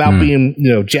 about being,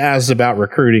 jazzed about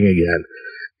recruiting again.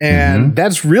 And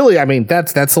that's really,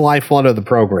 that's the lifeblood of the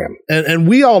program. And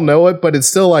we all know it, but it's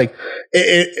still like,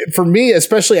 for me,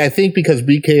 especially, I think because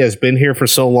BK has been here for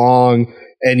so long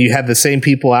and you have the same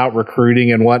people out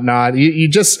recruiting and whatnot, you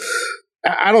just,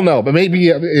 I don't know, but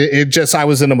maybe I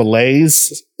was in a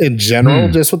malaise in general,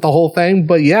 just with the whole thing.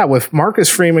 But yeah, with Marcus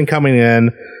Freeman coming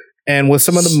in and with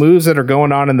some of the moves that are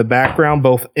going on in the background,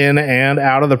 both in and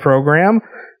out of the program,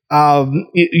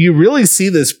 you really see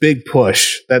this big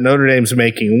push that Notre Dame's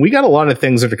making. We got a lot of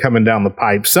things that are coming down the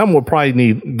pipe. Some will probably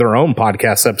need their own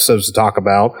podcast episodes to talk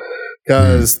about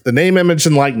because the name, image,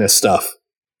 and likeness stuff.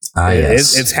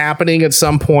 Yes. It's happening at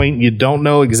some point. You don't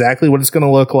know exactly what it's going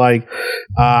to look like.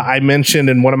 I mentioned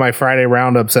in one of my Friday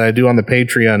roundups that I do on the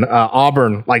Patreon,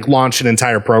 Auburn launched an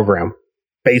entire program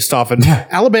based off of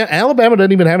Alabama. Alabama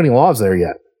doesn't even have any laws there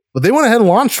yet, but they went ahead and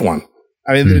launched one.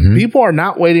 People are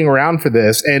not waiting around for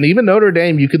this. And even Notre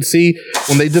Dame, you could see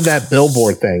when they did that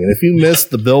billboard thing. And if you missed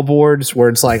the billboards where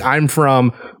it's like, I'm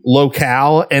from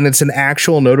locale, and it's an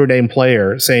actual Notre Dame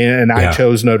player saying, and I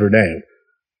chose Notre Dame.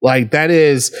 Like that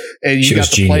is, and you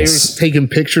got the players taking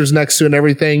pictures next to it and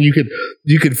everything. You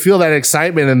could feel that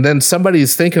excitement. And then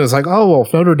somebody's thinking, it's like, oh, well,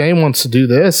 if Notre Dame wants to do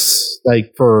this,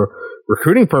 for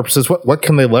recruiting purposes, what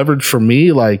can they leverage for me?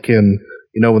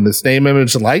 In this name,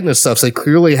 image, and likeness stuff, they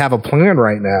clearly have a plan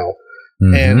right now.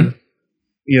 And,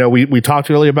 we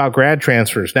talked earlier about grad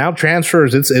transfers. Now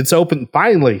transfers, it's open.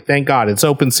 Finally, thank God, it's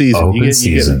open season.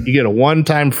 You get a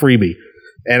one-time freebie.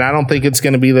 And I don't think it's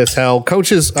going to be this hell.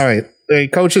 Coaches are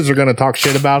going to talk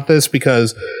shit about this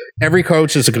because every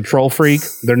coach is a control freak.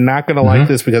 They're not going to like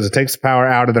this because it takes the power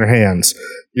out of their hands.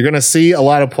 You're going to see a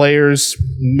lot of players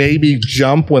maybe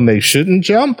jump when they shouldn't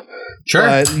jump. Sure.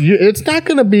 But it's not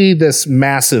going to be this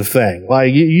massive thing.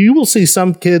 You will see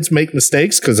some kids make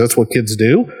mistakes because that's what kids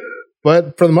do.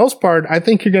 But for the most part, I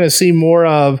think you're going to see more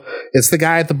of it's the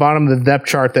guy at the bottom of the depth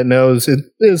chart that knows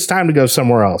it's time to go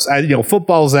somewhere else.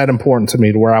 Football is that important to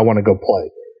me to where I want to go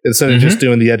play instead of just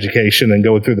doing the education and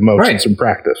going through the motions and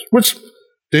practice. Which,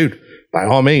 dude, by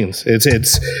all means,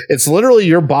 it's literally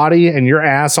your body and your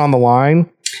ass on the line.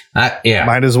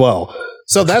 Might as well.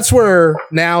 So that's where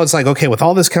now it's like, okay, with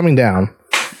all this coming down,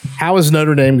 how is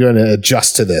Notre Dame going to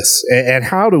adjust to this? And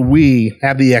how do we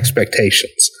have the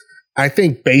expectations? I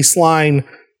think baseline,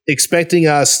 expecting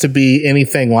us to be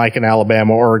anything like an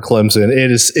Alabama or a Clemson,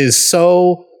 it is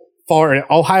so far.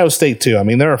 Ohio State, too.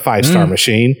 They're a 5-star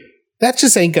machine. That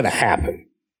just ain't going to happen.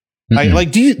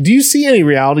 Like, do you see any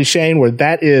reality, Shane, where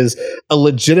that is a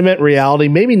legitimate reality?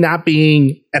 Maybe not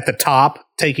being at the top,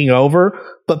 taking over,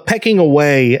 but pecking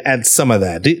away at some of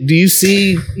that. Do you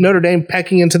see Notre Dame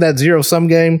pecking into that zero-sum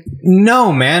game?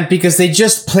 No, man, because they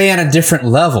just play on a different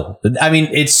level. I mean,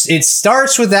 it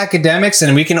starts with academics,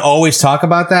 and we can always talk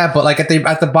about that. But like at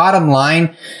the bottom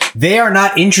line, they are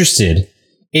not interested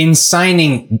in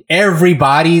signing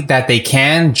everybody that they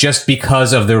can just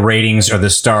because of the ratings or the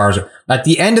stars. At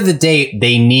the end of the day,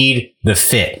 they need the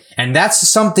fit. And that's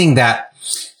something that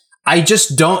I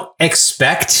just don't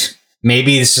expect.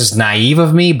 Maybe this is naive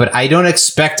of me, but I don't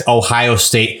expect Ohio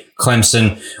State,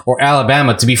 Clemson, or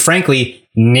Alabama to be, frankly,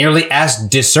 nearly as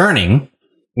discerning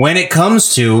when it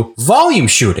comes to volume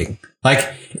shooting.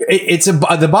 Like,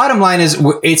 the bottom line is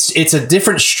it's a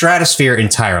different stratosphere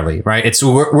entirely, right?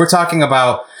 We're talking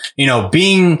about,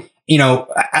 being,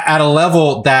 at a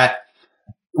level that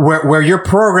where your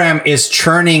program is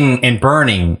churning and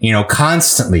burning,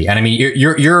 constantly. And I mean,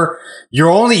 you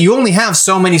only have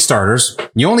so many starters.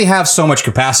 You only have so much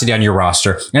capacity on your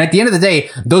roster. And at the end of the day,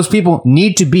 those people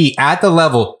need to be at the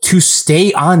level to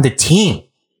stay on the team,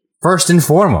 first and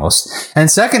foremost. And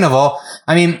second of all,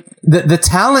 I mean, the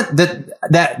talent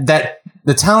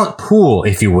the talent pool,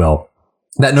 if you will,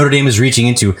 that Notre Dame is reaching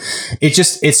into,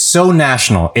 it's so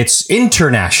national, it's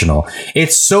international,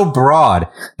 it's so broad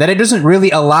that it doesn't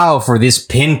really allow for this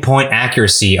pinpoint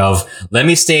accuracy of, let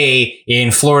me stay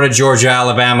in Florida, Georgia,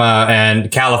 Alabama, and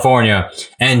California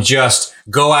and just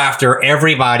go after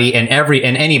everybody and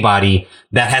anybody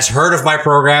that has heard of my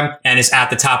program and is at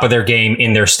the top of their game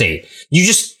in their state. You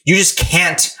just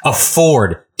can't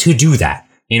afford to do that.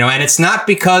 And it's not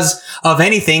because of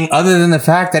anything other than the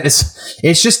fact that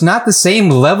it's just not the same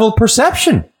level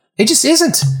perception. It just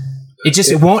isn't.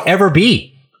 It won't ever be.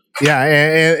 Yeah,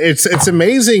 and it's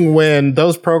amazing when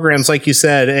those programs, like you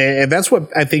said, and that's what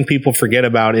I think people forget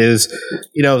about is,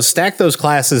 stack those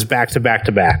classes back to back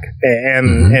to back,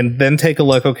 and then take a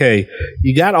look. Okay,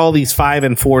 you got all these 5-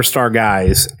 and 4-star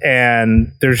guys,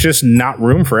 and there's just not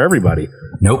room for everybody.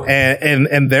 Nope.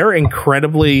 And they're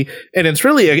incredibly, and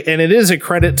it is a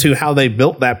credit to how they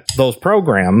built those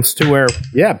programs to where,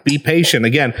 be patient.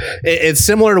 Again, it's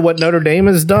similar to what Notre Dame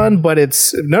has done, but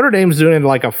Notre Dame's doing it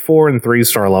like a 4- and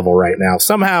 3-star level right now.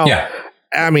 Somehow,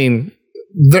 I mean,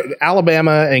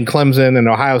 Alabama and Clemson and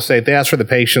Ohio State, they ask for the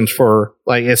patience for,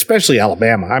 like, especially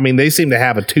Alabama. I mean, they seem to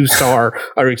have a 2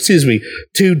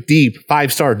 deep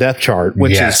 5-star depth chart,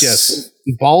 which is just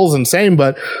balls insane.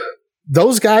 But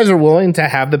those guys are willing to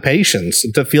have the patience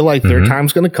to feel like their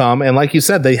time's going to come. And like you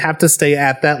said, they have to stay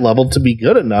at that level to be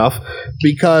good enough,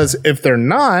 because if they're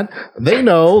not, they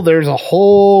know there's a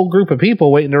whole group of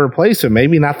people waiting to replace them.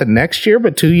 Maybe not the next year,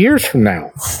 but 2 years from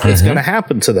now, it's going to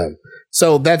happen to them.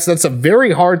 So that's a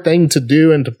very hard thing to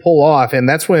do and to pull off. And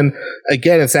that's when,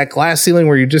 again, it's that glass ceiling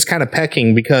where you're just kind of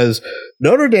pecking, because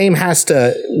Notre Dame has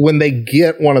to, when they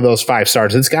get one of those 5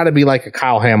 stars, it's got to be like a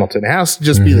Kyle Hamilton. It has to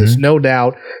just be this no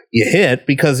doubt you hit,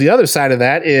 because the other side of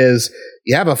that is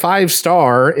you have a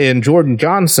 5-star in Jordan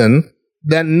Johnson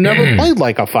that never played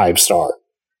like a 5-star.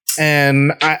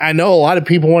 And I know a lot of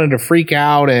people wanted to freak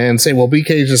out and say, well,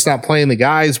 BK's just not playing the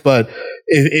guys. But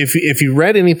if you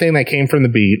read anything that came from the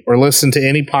beat or listened to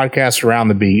any podcast around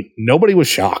the beat, nobody was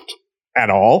shocked at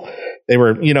all. They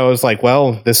were, it was like,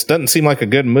 well, this doesn't seem like a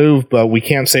good move, but we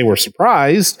can't say we're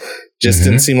surprised. Just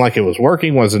didn't seem like it was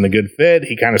working, wasn't a good fit.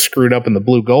 He kind of screwed up in the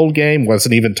blue gold game,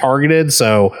 wasn't even targeted.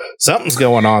 So something's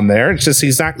going on there. It's just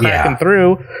he's not cracking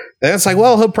through. And it's like,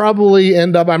 well, he'll probably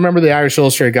end up, I remember the Irish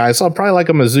Illustrated guy, so probably like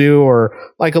a Mizzou or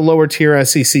like a lower tier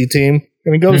SEC team.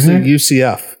 And he goes to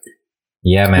UCF.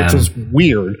 Yeah, man. Which was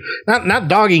weird. Not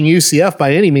dogging UCF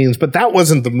by any means, but that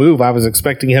wasn't the move I was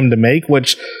expecting him to make,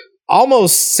 which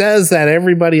almost says that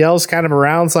everybody else kind of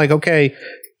around's like, okay,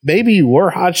 maybe you were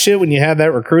hot shit when you had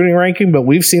that recruiting ranking, but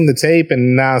we've seen the tape,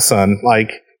 and nah, son,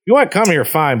 like, you want to come here,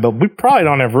 fine, but we probably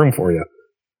don't have room for you.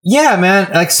 Yeah,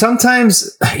 man. Like,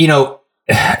 sometimes,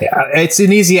 it's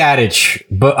an easy adage,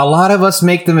 but a lot of us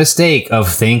make the mistake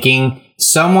of thinking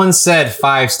someone said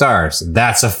 5 stars.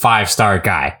 That's a 5-star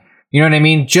guy. You know what I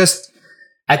mean? Just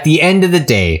at the end of the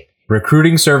day,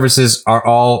 recruiting services are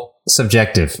all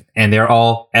subjective, and they're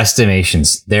all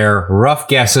estimations. They're rough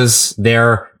guesses.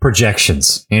 They're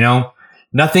projections.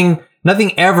 Nothing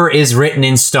ever is written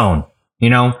in stone.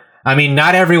 I mean,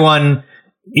 not everyone,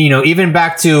 even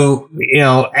back to,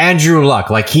 Andrew Luck,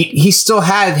 like he still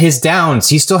had his downs.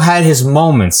 He still had his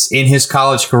moments in his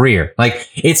college career. Like,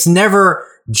 it's never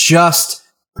just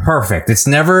perfect. It's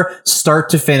never start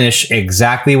to finish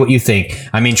exactly what you think.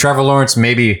 I mean, Trevor Lawrence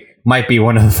might be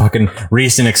one of the fucking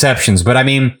recent exceptions, but I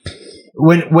mean,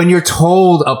 when you're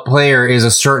told a player is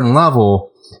a certain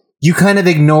level, you kind of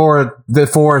ignore the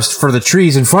forest for the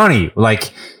trees in front of you.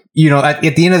 Like, you know, at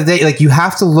the end of the day, like, you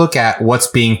have to look at what's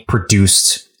being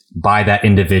produced by that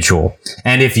individual.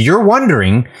 And if you're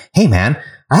wondering, hey man,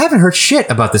 I haven't heard shit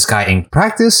about this guy in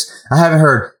practice. I haven't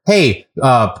heard, hey,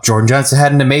 Jordan Johnson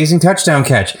had an amazing touchdown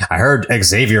catch. I heard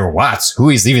Xavier Watts, who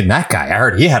is even that guy? I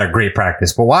heard he had a great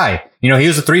practice, but why? You know, he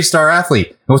was a 3-star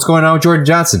athlete. What's going on with Jordan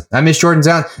Johnson? I miss Jordan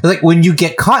Johnson. Like, when you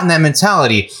get caught in that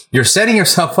mentality, you're setting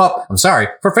yourself up,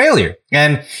 for failure.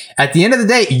 And at the end of the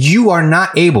day, you are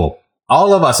not able,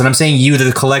 all of us, and I'm saying you,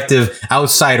 the collective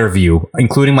outsider view,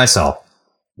 including myself,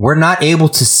 we're not able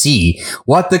to see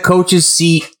what the coaches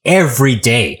see every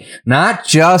day, not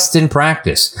just in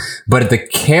practice, but the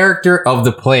character of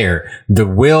the player, the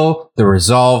will, the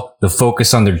resolve, the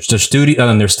focus on their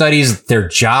studies, their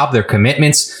job, their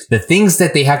commitments, the things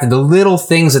that they have to, the little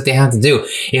things that they have to do.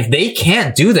 If they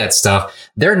can't do that stuff,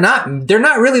 they're not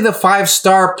really the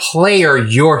 5-star player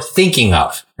you're thinking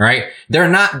of, right? They're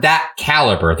not that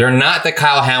caliber. They're not the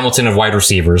Kyle Hamilton of wide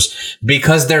receivers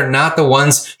because they're not the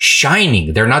ones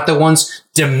shining. They're not the ones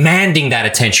demanding that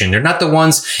attention. They're not the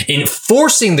ones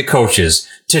enforcing the coaches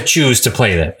to choose to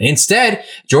play them. Instead,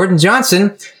 Jordan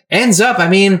Johnson ends up,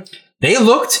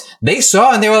 they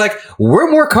saw, and they were like,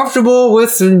 we're more comfortable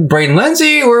with Braden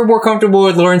Lindsay. We're more comfortable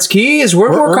with Lawrence Keys.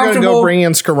 We're more comfortable. We're going to go bring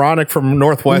in Skowronek from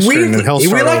Northwestern, and he'll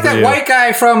start. We like that white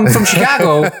guy from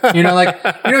Chicago. You know, like, you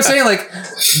know what I'm saying? Like,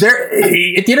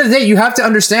 at the end of the day, you have to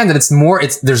understand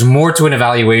that there's more to an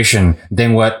evaluation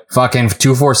than what fucking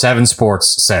 247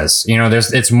 Sports says. You know,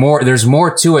 there's more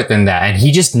to it than that. And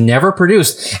he just never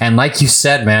produced. And like you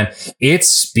said, man, it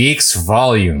speaks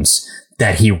volumes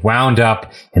that he wound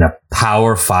up in a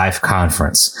Power 5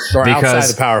 conference. Or outside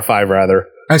the Power 5, rather.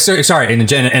 Sorry,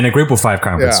 in a Group of 5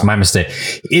 conference. Yeah. My mistake.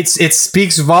 It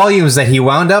speaks volumes that he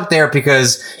wound up there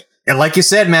because, like you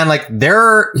said, man, like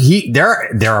there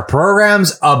are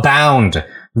programs abound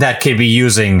that could be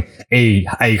using a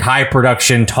high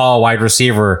production, tall wide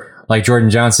receiver like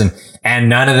Jordan Johnson, and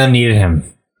none of them needed him.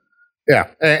 Yeah.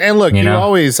 And look, you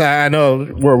always, I know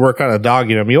we're kind of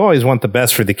dogging him. You always want the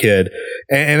best for the kid.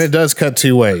 And it does cut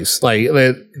two ways. Like,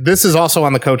 this is also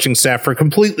on the coaching staff for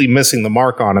completely missing the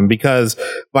mark on him, because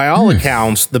by all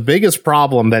accounts, the biggest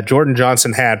problem that Jordan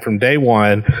Johnson had from day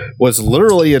one was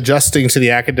literally adjusting to the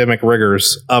academic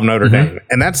rigors of Notre Dame.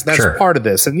 And that's sure. part of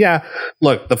this. And yeah,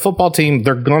 look, the football team,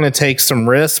 they're going to take some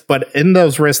risks, but in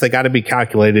those risks, they got to be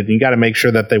calculated. And you got to make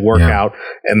sure that they work out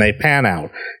and they pan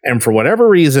out. And for whatever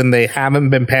reason, they haven't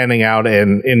been panning out,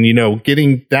 and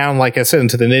getting down, like I said,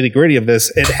 into the nitty gritty of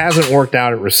this, it hasn't worked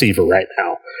out at receiver right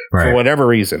now for whatever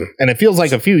reason. And it feels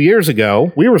like a few years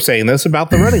ago we were saying this about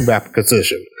the running back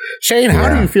position. Shane,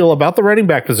 how do you feel about the running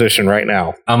back position right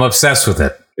now? I'm obsessed with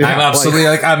it. I'm absolutely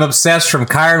I'm obsessed, from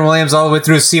Kyron Williams all the way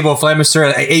through Sibo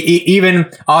Flemister, even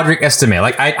Audric Estime.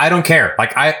 Like, I don't care.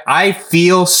 Like, I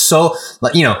feel so,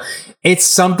 like, it's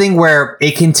something where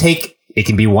it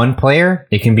can be one player,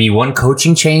 it can be one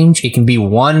coaching change, it can be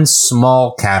one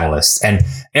small catalyst, and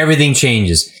everything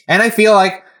changes. And I feel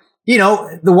like,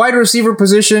 the wide receiver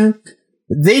position,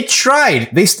 they tried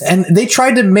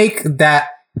to make that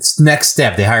next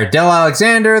step. They hired Del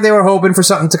Alexander. They were hoping for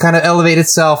something to kind of elevate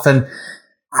itself. And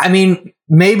I mean,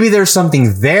 maybe there's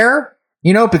something there,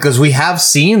 because we have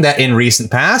seen that in recent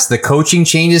past, the coaching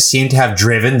changes seem to have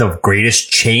driven the greatest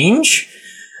change.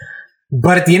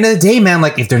 But at the end of the day, man,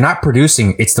 like, if they're not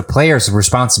producing, it's the player's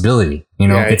responsibility.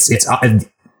 It's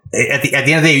at the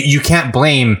end of the day, you can't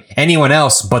blame anyone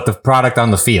else but the product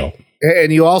on the field.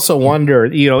 And you also wonder,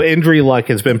 injury luck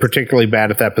has been particularly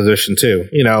bad at that position too.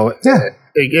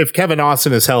 If Kevin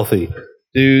Austin is healthy,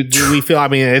 do we feel? I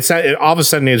mean, it's all of a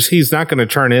sudden he's not going to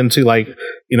turn into, like,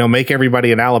 make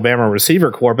everybody an Alabama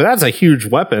receiver corps, but that's a huge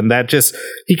weapon that just,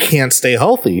 he can't stay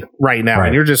healthy right now,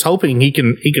 and you're just hoping he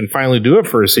can finally do it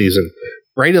for a season.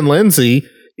 Braden Lindsay,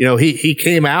 he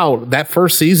came out that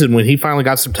first season when he finally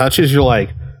got some touches. You're like,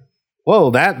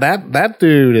 whoa, that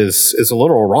dude is a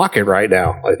little rocket right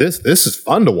now. Like, this is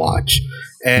fun to watch.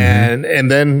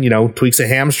 And then, tweaks a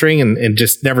hamstring and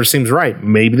just never seems right.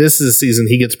 Maybe this is the season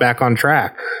he gets back on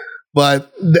track.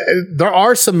 But there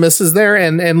are some misses there.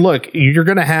 And look, you're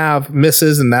going to have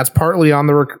misses, and that's partly on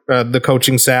the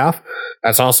coaching staff.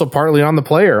 That's also partly on the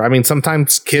player. I mean,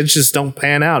 sometimes kids just don't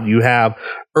pan out. You have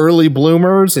early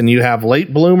bloomers and you have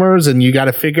late bloomers, and you got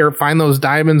to find those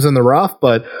diamonds in the rough.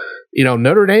 But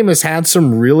Notre Dame has had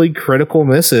some really critical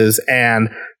misses, and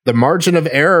the margin of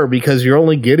error, because you're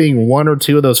only getting one or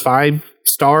two of those 5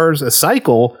 stars a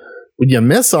cycle, when you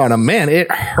miss on them, man,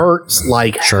 it hurts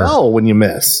like hell when you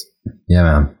miss. Yeah,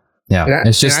 man. Yeah,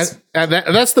 it's just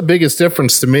that's the biggest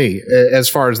difference to me as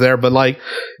far as there. But like,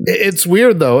 it's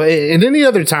weird though. In any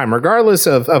other time, regardless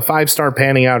of a 5-star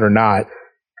panning out or not,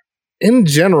 in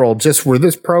general, just where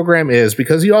this program is,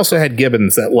 because you also had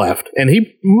Gibbons that left, and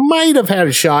he might have had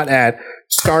a shot at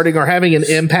starting or having an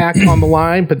impact on the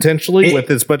line potentially with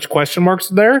as much question marks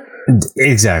there.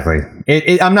 Exactly.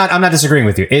 I'm not disagreeing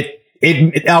with you.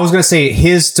 I was going to say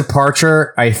his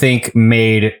departure, I think,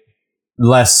 made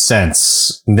less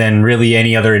sense than really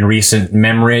any other in recent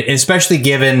memory, especially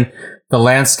given the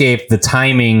landscape, the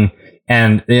timing,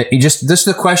 and just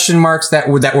the question marks that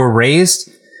were raised.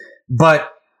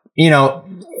 But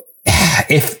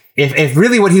if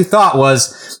really what he thought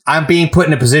was, I'm being put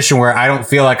in a position where I don't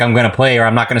feel like I'm going to play or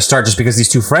I'm not going to start just because these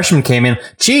 2 freshmen came in,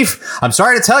 Chief, I'm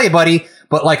sorry to tell you, buddy,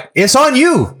 but like, it's on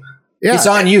you. Yeah, it's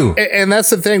on you. And that's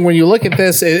the thing. When you look at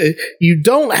this, you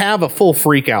don't have a full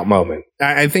freak out moment.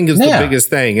 I think is the biggest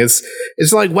thing. It's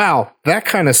like, wow, that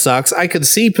kind of sucks. I could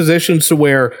see positions to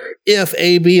where if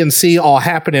A, B, and C all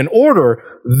happen in order,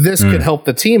 this could help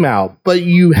the team out. But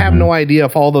you have no idea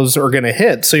if all those are going to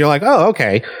hit. So you're like, oh,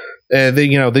 okay.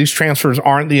 These transfers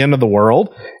aren't the end of the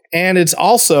world. And it's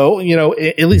also,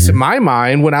 at least in my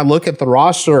mind, when I look at the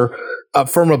roster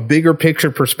from a bigger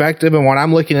picture perspective, and when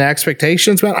I'm looking at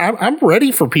expectations, man, I'm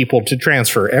ready for people to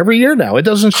transfer every year now. It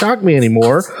doesn't shock me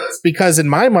anymore because in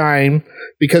my mind,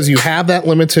 because you have that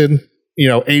limited,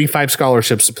 85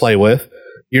 scholarships to play with,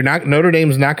 Notre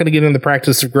Dame's not going to get in the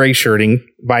practice of gray shirting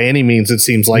by any means. It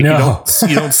seems like you don't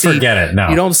see forget it. No,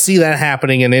 you don't see that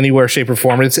happening in anywhere, shape, or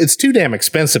form. It's too damn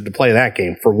expensive to play that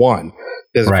game for one.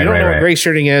 Because if you don't know what gray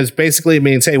shirting is, basically it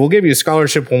means, hey, we'll give you a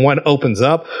scholarship when one opens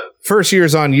up. First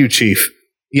year's on you, Chief.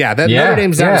 Notre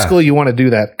Dame's not a school you want to do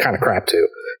that kind of crap to.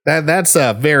 That's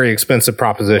a very expensive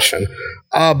proposition.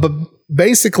 But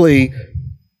basically,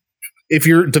 if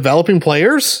you're developing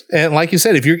players, and like you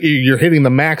said, if you're hitting the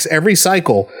max every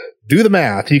cycle, do the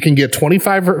math. You can get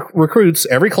 25 recruits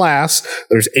every class.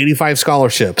 There's 85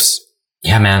 scholarships.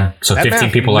 Yeah, man. So that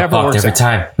 15 people are fucked every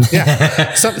time.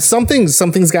 Yeah.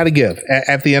 Something's got to give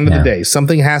at the end of the day.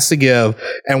 Something has to give.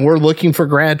 And we're looking for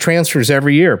grad transfers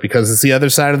every year because it's the other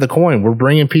side of the coin. We're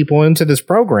bringing people into this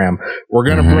program. We're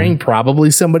going to bring probably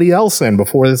somebody else in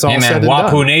before this all said and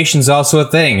done. WAPU Nation's also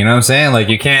a thing. You know what I'm saying? Like,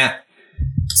 you can't.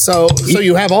 So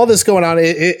you have all this going on.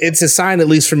 It's a sign, at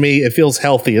least for me, it feels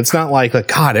healthy. It's not like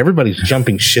God, everybody's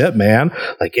jumping ship, man.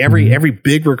 Like every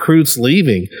big recruit's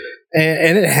leaving.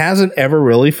 And it hasn't ever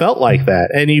really felt like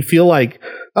that. And you feel like,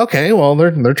 okay, well,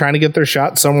 they're trying to get their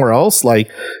shot somewhere else.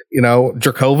 Like,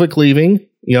 Dracovic leaving,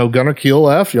 Gunnar Kiel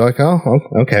left. You're like, oh,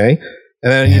 okay.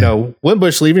 And then,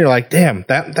 Wimbush leaving, you're like, damn,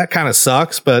 that kind of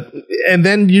sucks. And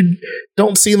then you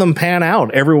don't see them pan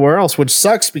out everywhere else, which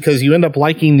sucks because you end up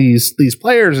liking these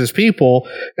players as people.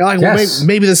 You're like, well,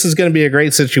 maybe this is going to be a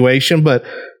great situation, but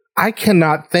I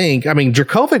cannot think. I mean,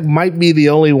 Dracovic might be the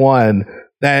only one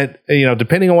that,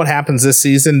 depending on what happens this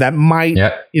season, that might,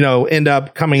 end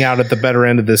up coming out at the better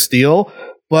end of this deal.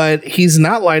 But he's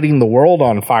not lighting the world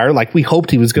on fire like we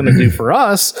hoped he was going to do for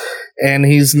us. And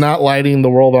he's not lighting the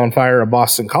world on fire at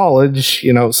Boston College,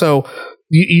 So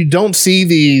you don't see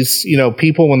these,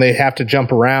 people when they have to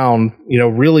jump around,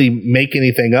 really make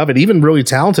anything of it. Even really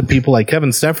talented people like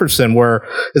Kevin Stephenson, where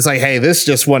it's like, hey, this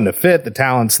just wasn't a fit. The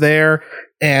talent's there.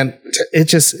 And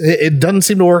it doesn't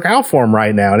seem to work out for him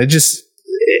right now. And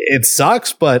it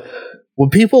sucks. But when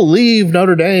people leave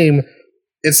Notre Dame,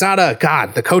 it's not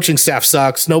the coaching staff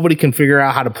sucks. Nobody can figure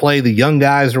out how to play the young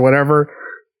guys or whatever.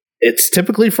 It's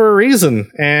typically for a reason.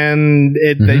 And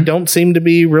they don't seem to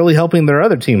be really helping their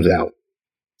other teams out.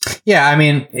 Yeah, I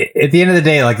mean, at the end of the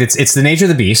day, like it's the nature of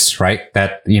the beast, right?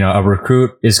 That, a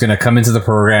recruit is going to come into the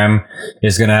program,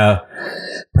 is going to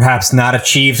perhaps not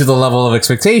achieve to the level of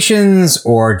expectations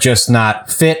or just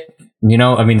not fit.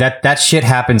 I mean, that shit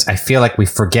happens. I feel like we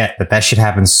forget that shit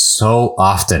happens so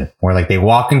often where like they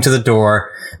walk into the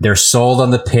door, they're sold on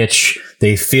the pitch,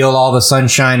 they feel all the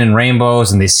sunshine and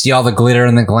rainbows and they see all the glitter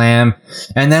and the glam.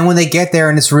 And then when they get there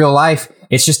and it's real life,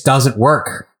 it just doesn't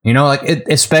work.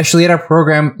 Especially at our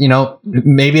program,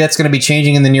 maybe that's going to be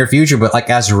changing in the near future, but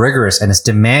like as rigorous and as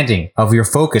demanding of your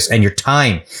focus and your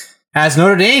time as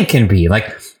Notre Dame can be,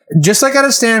 like just like at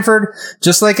Stanford,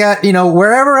 just like at,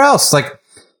 wherever else, like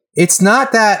it's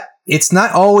not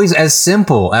always as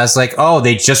simple as like, oh,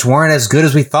 they just weren't as good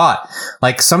as we thought.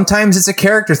 Like sometimes it's a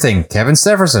character thing. Kevin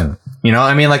Stephenson,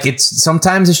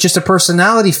 sometimes it's just a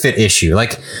personality fit issue.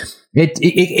 Like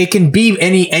it can be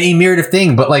any myriad of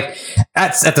thing, but like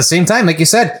at the same time, like you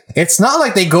said, it's not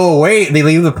like they go away, they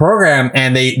leave the program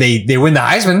and they win the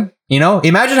Heisman.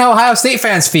 Imagine how Ohio State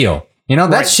fans feel. You know,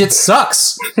 that shit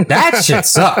sucks. That shit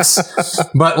sucks.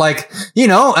 But like, you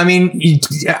know, I mean,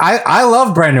 I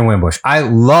love Brandon Wimbush. I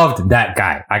loved that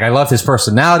guy. Like, I loved his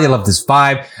personality. I loved his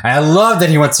vibe. I loved that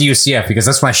he went to UCF because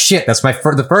that's my shit. That's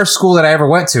the first school that I ever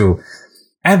went to.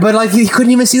 But like, he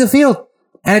couldn't even see the field.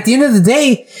 And at the end of the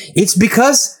day, it's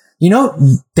because, you know,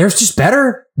 there's just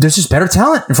better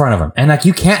talent in front of him. And like,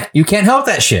 you can't help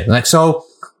that shit. Like, so,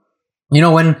 you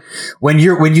know, when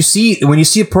you see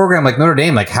a program like Notre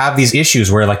Dame like have these issues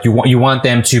where like you want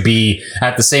them to be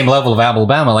at the same level of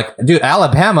Alabama, like, dude,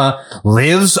 Alabama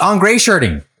lives on gray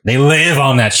shirting. They live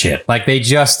on that shit. Like,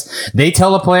 they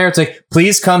tell a player, it's like,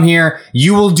 please come here.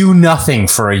 You will do nothing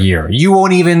for a year. You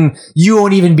won't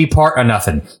even be part of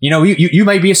nothing. You know, you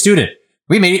might be a student.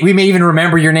 We may even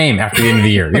remember your name after the end of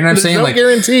the year. You know what I'm saying? No like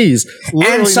guarantees.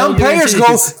 Literally and some players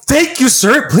go, "Thank you,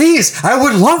 sir. Please, I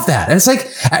would love that." And it's like,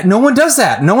 no one does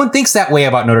that. No one thinks that way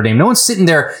about Notre Dame. No one's sitting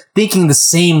there thinking the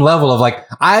same level of like,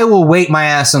 I will wait my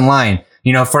ass in line,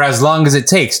 you know, for as long as it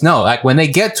takes. No, like when they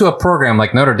get to a program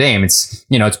like Notre Dame, it's,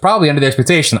 you know, it's probably under the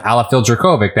expectation, a la Phil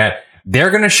Jurkovec, that they're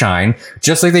going to shine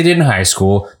just like they did in high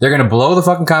school. They're going to blow the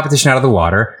fucking competition out of the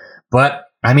water. But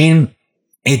I mean,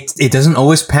 it doesn't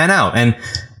always pan out.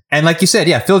 And like you said,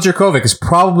 yeah, Phil Jurkovec is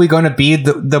probably going to be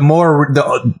the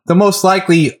most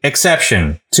likely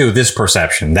exception to this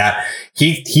perception that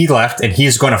he left and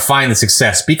he's going to find the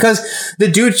success because the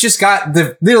dude's just got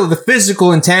the physical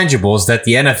intangibles that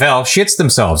the NFL shits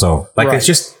themselves over. Like, right.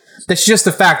 That's just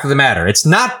the fact of the matter. It's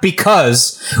not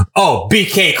because,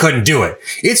 BK couldn't do it.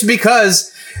 It's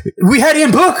because we had Ian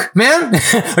Book, man.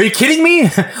 Are you kidding me?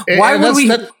 Why would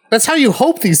we? That's how you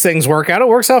hope these things work out. It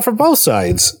works out for both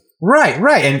sides. Right.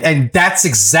 And that's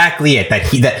exactly it.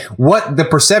 That what the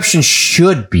perception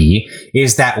should be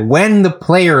is that when the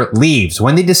player leaves,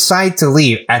 when they decide to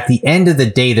leave, at the end of the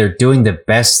day, they're doing the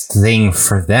best thing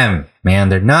for them. Man,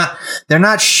 they're not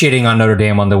shitting on Notre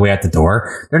Dame on the way out the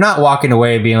door. They're not walking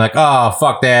away being like, "Oh,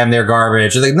 fuck them, they're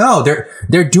garbage." They're like, no,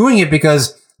 they're doing it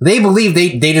because they believe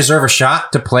they deserve a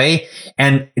shot to play,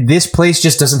 and this place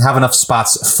just doesn't have enough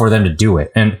spots for them to do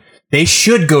it. And they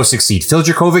should go succeed. Phil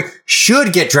Jurkovec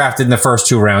should get drafted in the first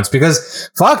 2 rounds because,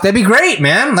 fuck, that'd be great,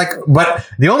 man. Like, but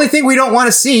the only thing we don't want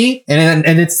to see, and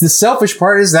it's the selfish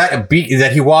part, is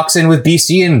that he walks in with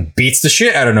BC and beats the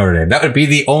shit out of Notre Dame. That would be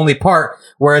the only part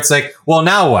where it's like, well,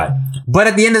 now what? But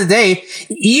at the end of the day,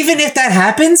 even if that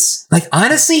happens, like,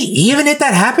 honestly, even if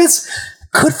that happens,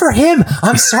 good for him.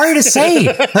 I'm sorry to say.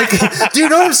 Like, do you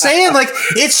know what I'm saying? Like,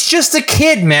 it's just a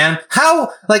kid, man.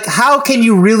 How can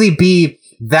you really be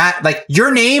that? Like,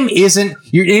 your name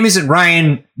isn't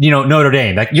Ryan, you know, Notre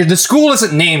Dame. Like, the school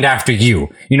isn't named after you.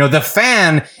 You know, the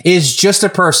fan is just a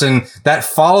person that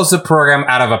follows the program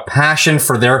out of a passion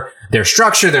for their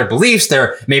structure, their beliefs,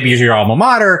 maybe your alma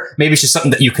mater, maybe it's just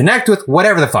something that you connect with,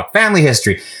 whatever the fuck, family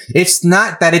history. It's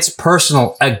not that it's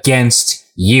personal against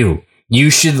you. You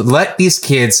should let these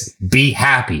kids be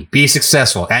happy, be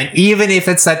successful. And even if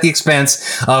it's at the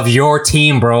expense of your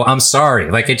team, bro, I'm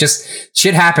sorry. Like,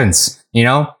 shit happens, you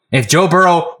know? If Joe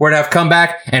Burrow were to have come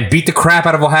back and beat the crap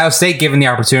out of Ohio State given the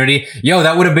opportunity,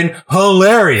 that would have been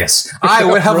hilarious. I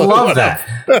would have loved that.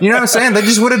 You know what I'm saying? That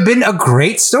just would have been a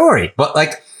great story. But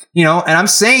like, you know, and I'm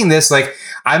saying this, like,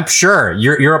 I'm sure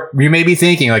you may be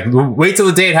thinking, like, wait till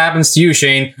the day it happens to you,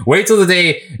 Shane. Wait till the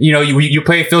day, you know, you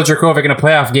play Phil Jurkovec in a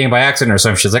playoff game by accident or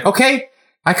some shit. It's like, okay,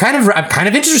 I'm kind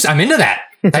of interested. I'm into that.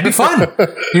 That'd be fun.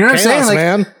 You know what I'm saying? Like,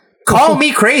 man. Call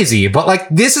me crazy, but like,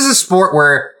 this is a sport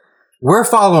where we're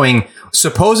following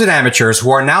supposed amateurs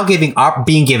who are now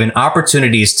being given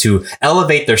opportunities to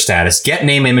elevate their status, get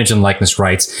name, image, and likeness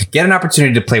rights, get an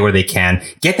opportunity to play where they can,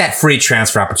 get that free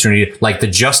transfer opportunity, like the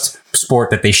just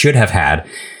sport that they should have had.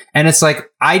 And it's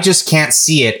like, I just can't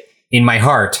see it in my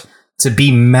heart to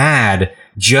be mad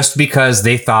just because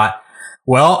they thought,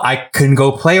 well, I can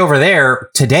go play over there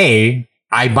today.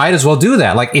 I might as well do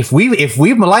that. Like, if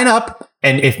we line up,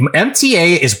 and if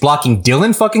MTA is blocking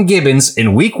Dylan fucking Gibbons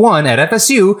in week 1 at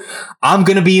FSU, I'm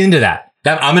going to be into that.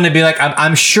 I'm going to be like,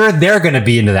 I'm sure they're going to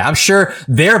be into that. I'm sure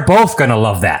they're both going to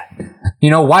love that.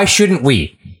 You know, why shouldn't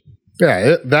we?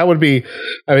 Yeah, that would be,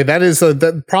 I mean, that is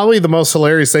probably the most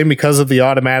hilarious thing because of the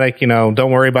automatic, you know, don't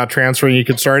worry about transferring. You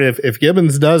can start if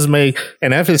Gibbons does make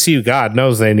an FSU, God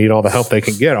knows they need all the help they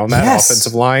can get on that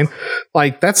offensive line.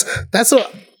 Like, that's a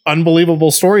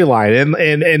unbelievable storyline.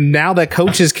 And now that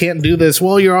coaches can't do this,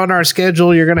 well, you're on our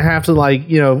schedule, you're going to have to, like,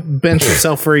 you know, bench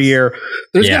yourself for a year.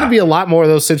 There's going to be a lot more of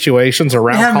those situations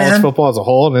around college football as a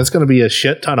whole, and it's going to be a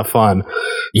shit ton of fun.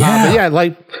 Yeah. But yeah,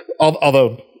 like,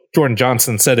 although Jordan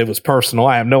Johnson said it was personal,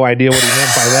 I have no idea what he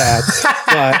meant by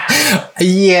that. But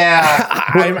yeah,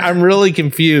 I'm really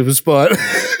confused, but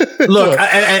Look,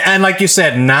 and like you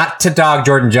said, not to dog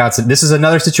Jordan Johnson. This is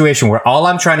another situation where all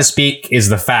I'm trying to speak is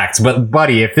the facts. But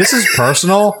buddy, if this is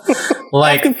personal,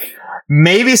 like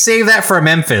maybe save that for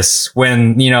Memphis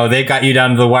when, you know, they got you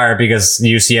down to the wire because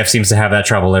UCF seems to have that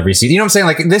trouble every season. You know what I'm saying?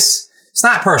 Like this. It's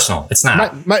not personal. It's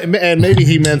not. And maybe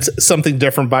he meant something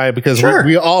different by it because Sure.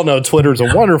 we all know Twitter's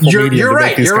a wonderful medium You're to right.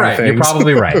 make these You're kind right. of things. You're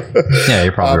probably right. Yeah,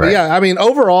 you're probably right. Yeah, I mean,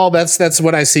 overall, that's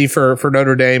what I see for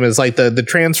Notre Dame is like the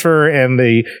transfer and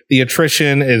the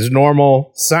attrition is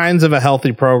normal, signs of a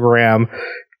healthy program.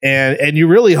 And you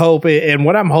really hope, and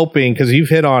what I'm hoping, because you've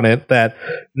hit on it, that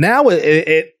now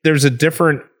there's a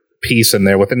different piece in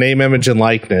there with the name, image, and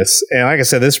likeness. And like I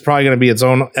said, this is probably going to be its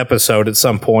own episode at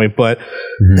some point, but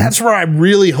that's where I'm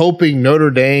really hoping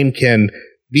Notre Dame can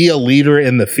be a leader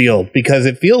in the field, because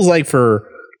it feels like for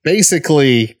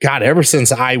basically, God, ever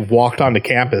since I walked onto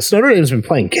campus, Notre Dame's been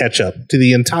playing catch up to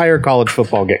the entire college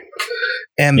football game.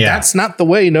 And that's not the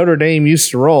way Notre Dame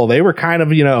used to roll. They were kind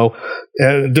of, you know,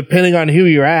 depending on who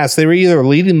you ask, they were either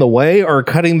leading the way or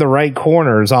cutting the right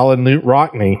corners, all in Newt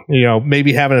Rockne, you know,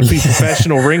 maybe having a few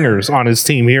professional ringers on his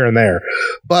team here and there.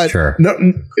 But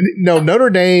no, Notre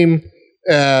Dame,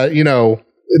 you know,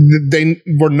 they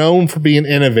were known for being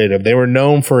innovative. They were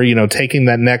known for, you know, taking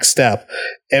that next step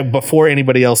and before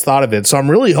anybody else thought of it. So I'm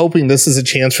really hoping this is a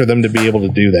chance for them to be able to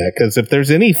do that. Because if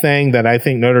there's anything that I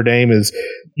think Notre Dame is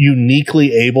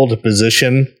uniquely able to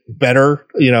position better,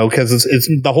 you know, because it's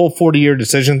the whole 40-year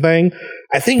decision thing.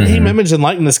 I think name, image, and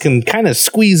likeness can kind of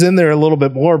squeeze in there a little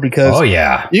bit more, because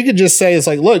you could just say, it's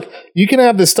like, look, you can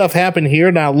have this stuff happen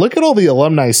here. Now look at all the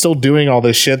alumni still doing all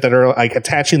this shit that are like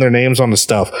attaching their names on the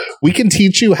stuff. We can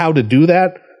teach you how to do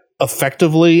that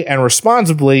effectively and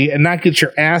responsibly and not get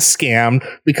your ass scammed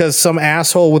because some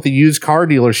asshole with a used car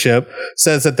dealership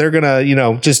says that they're going to, you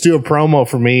know, just do a promo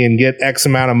for me and get X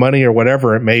amount of money or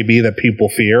whatever it may be that people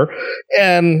fear.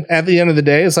 And at the end of the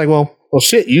day, it's like, well,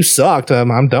 shit, you sucked.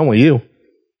 I'm done with you.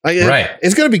 Like,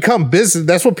 it's going to become business.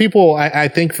 That's what people, I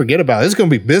think, forget about. It's going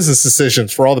to be business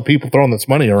decisions for all the people throwing this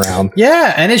money around.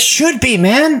 Yeah, and it should be,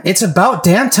 man. It's about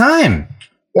damn time.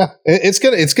 Yeah,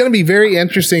 it's gonna be very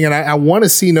interesting, and I want to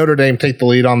see Notre Dame take the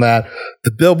lead on that.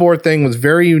 The billboard thing was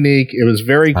very unique. It was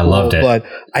very cool, I loved it. But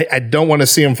I don't want to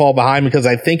see them fall behind, because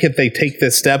I think if they take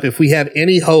this step, if we have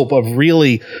any hope of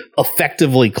really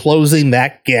effectively closing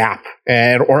that gap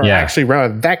actually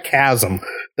rather that chasm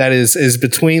that is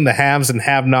between the haves and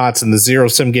have-nots and the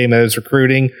zero-sum game that is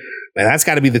recruiting, man, that's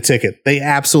got to be the ticket. They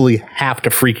absolutely have to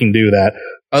freaking do that.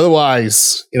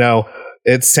 Otherwise, you know,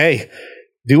 it's, hey,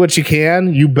 do what you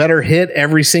can. You better hit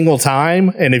every single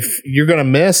time. And if you're going to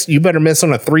miss, you better miss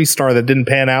on a 3-star that didn't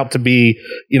pan out to be,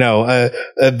 you know,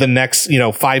 the next, you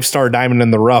know, 5-star diamond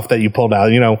in the rough that you pulled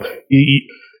out. You know,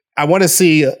 I want to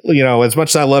see, you know, as much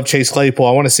as I love Chase Claypool,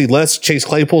 I want to see less Chase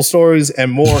Claypool stories and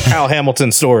more Kyle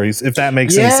Hamilton stories, if that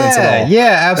makes any sense at all.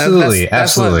 Yeah, absolutely.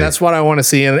 That's what I want to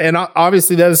see. And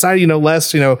obviously the other side, you know,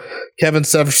 less, you know, Kevin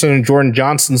Stepherson and Jordan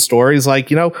Johnson stories, like,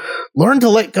 you know, learn to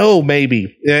let go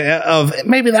maybe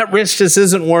that risk just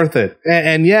isn't worth it.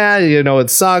 And yeah, you know, it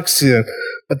sucks, you know,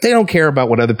 but they don't care about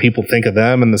what other people think of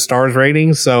them and the stars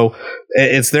ratings. So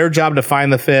it's their job to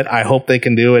find the fit. I hope they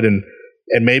can do it.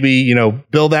 And maybe, you know,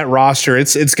 build that roster.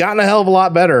 It's gotten a hell of a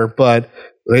lot better, but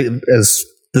as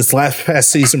this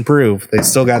past season proved, they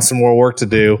still got some more work to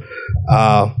do.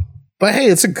 But hey,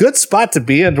 it's a good spot to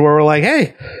be in, where we're like,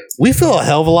 hey, we feel a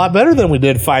hell of a lot better than we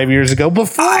did 5 years ago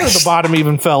before the bottom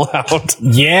even fell out.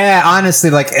 Yeah, honestly,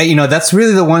 like, you know, that's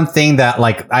really the one thing that,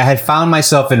 like, I had found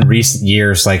myself in recent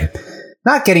years, like,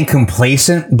 not getting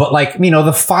complacent, but, like, you know,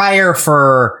 the fire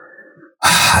for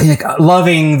like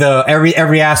loving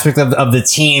every aspect of the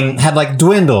team had like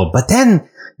dwindled. But then,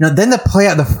 you know, then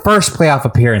the first playoff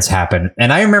appearance happened,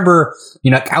 and I remember,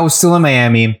 you know, I was still in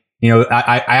Miami. You know,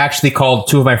 I actually called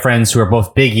 2 of my friends who are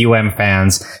both big UM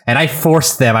fans, and I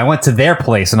forced them. I went to their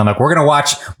place, and I'm like, we're gonna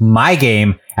watch my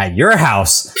game at your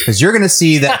house, because you're gonna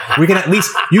see that we can at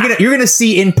least you're gonna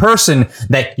see in person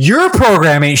that your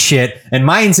program ain't shit and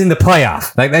mine's in the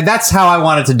playoff. Like, that's how I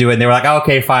wanted to do it. And they were like, oh,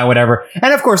 okay, fine, whatever.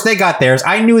 And of course they got theirs.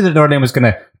 I knew that Notre Dame was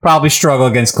gonna probably struggle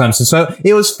against Clemson, so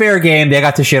it was fair game. They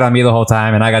got to shit on me the whole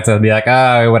time, and I got to be like,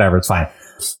 oh, whatever, it's fine.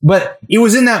 But it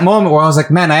was in that moment where I was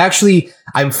like, man,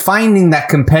 I'm finding that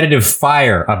competitive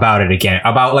fire about it again,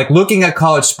 about like looking at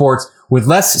college sports with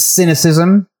less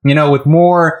cynicism, you know, with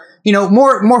more, you know,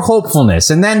 more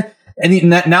hopefulness. And then,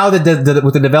 now with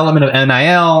the development of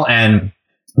NIL and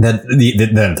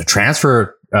the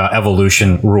transfer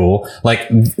evolution rule, like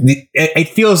it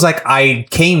feels like I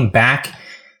came back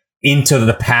into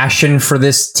the passion for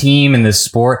this team and this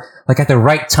sport, like at the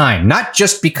right time. Not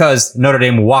just because Notre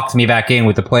Dame walked me back in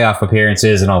with the playoff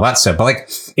appearances and all that stuff, but like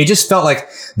it just felt like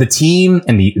the team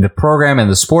and the program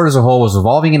and the sport as a whole was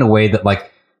evolving in a way that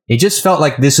like it just felt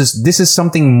like this is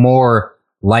something more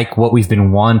like what we've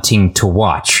been wanting to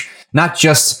watch. Not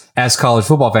just as college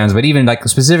football fans, but even like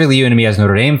specifically you and me as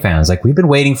Notre Dame fans. Like we've been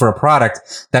waiting for a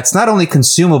product that's not only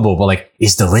consumable, but like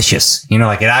is delicious. You know,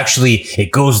 like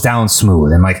it goes down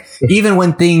smooth. And like even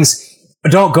when things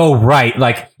don't go right,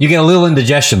 like you get a little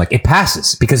indigestion, like it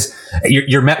passes because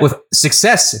you're met with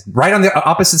success right on the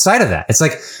opposite side of that. It's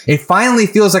like it finally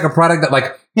feels like a product that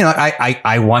like, you know,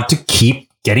 I want to keep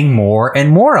getting more and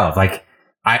more of. Like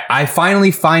I finally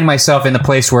find myself in the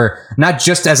place where not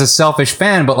just as a selfish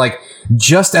fan, but like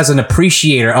just as an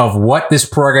appreciator of what this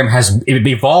program has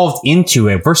evolved into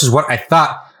it versus what I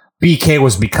thought BK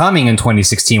was becoming in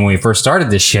 2016 when we first started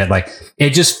this shit. Like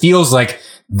it just feels like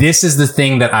this is the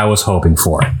thing that I was hoping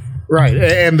for. Right.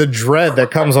 And the dread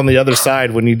that comes on the other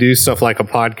side when you do stuff like a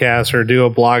podcast or do a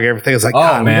blog, everything is like,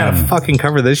 God, we gotta fucking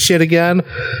cover this shit again.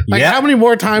 Like, how many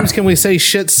more times can we say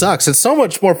shit sucks? It's so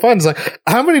much more fun. It's like,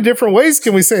 how many different ways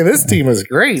can we say this team is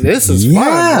great? This is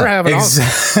fun. We're having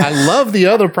awesome. I love the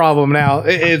other problem now.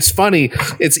 It's funny.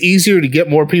 It's easier to get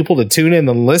more people to tune in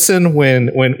than listen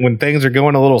when things are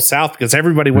going a little south because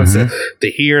everybody wants to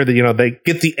hear the, you know, they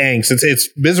get the angst. It's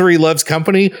misery loves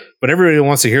company, but everybody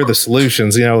wants to hear the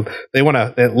solutions. You know, they want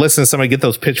to listen to somebody get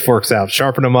those pitchforks out,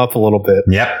 sharpen them up a little bit.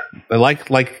 Yep.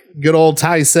 Like good old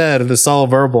Ty said in the Solid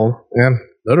Verbal, man,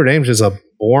 Notre Dame's just a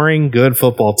boring, good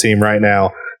football team right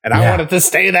now. And I want it to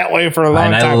stay that way for a long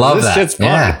time. I love that. Shit's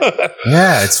fun.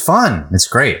 Yeah, it's fun. It's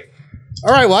great.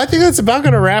 All right. Well, I think that's about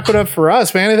going to wrap it up for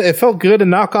us, man. It felt good to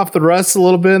knock off the rust a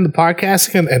little bit in the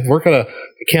podcasting, and we're going to,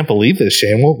 I can't believe this,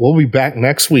 Shane. We'll be back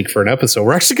next week for an episode.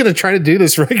 We're actually going to try to do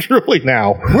this regularly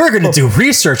now. We're going to do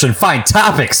research and find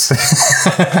topics.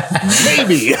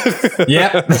 Maybe.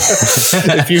 Yep.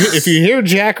 if you hear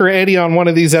Jack or Eddie on one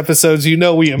of these episodes, you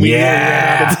know we immediately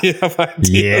ran out of ideas.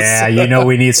 Yeah, you know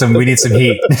we need some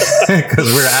heat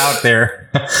because we're out there.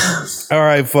 All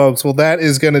right, folks. Well, that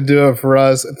is going to do it for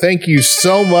us. Thank you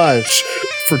so much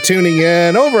for tuning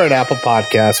in over at Apple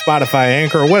Podcasts, Spotify,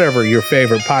 Anchor, or whatever your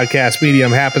favorite podcast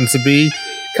medium happens to be.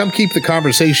 Come keep the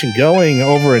conversation going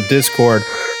over at Discord,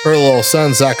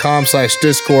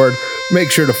 herlittlesons.com/Discord. Make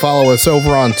sure to follow us over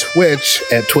on Twitch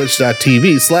at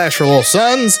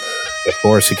twitch.tv/herlittlesons. Of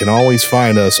course, you can always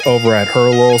find us over at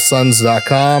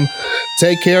herlittlesons.com.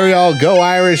 Take care, y'all. Go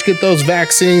Irish. Get those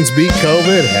vaccines. Beat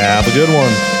COVID. Have a good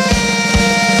one.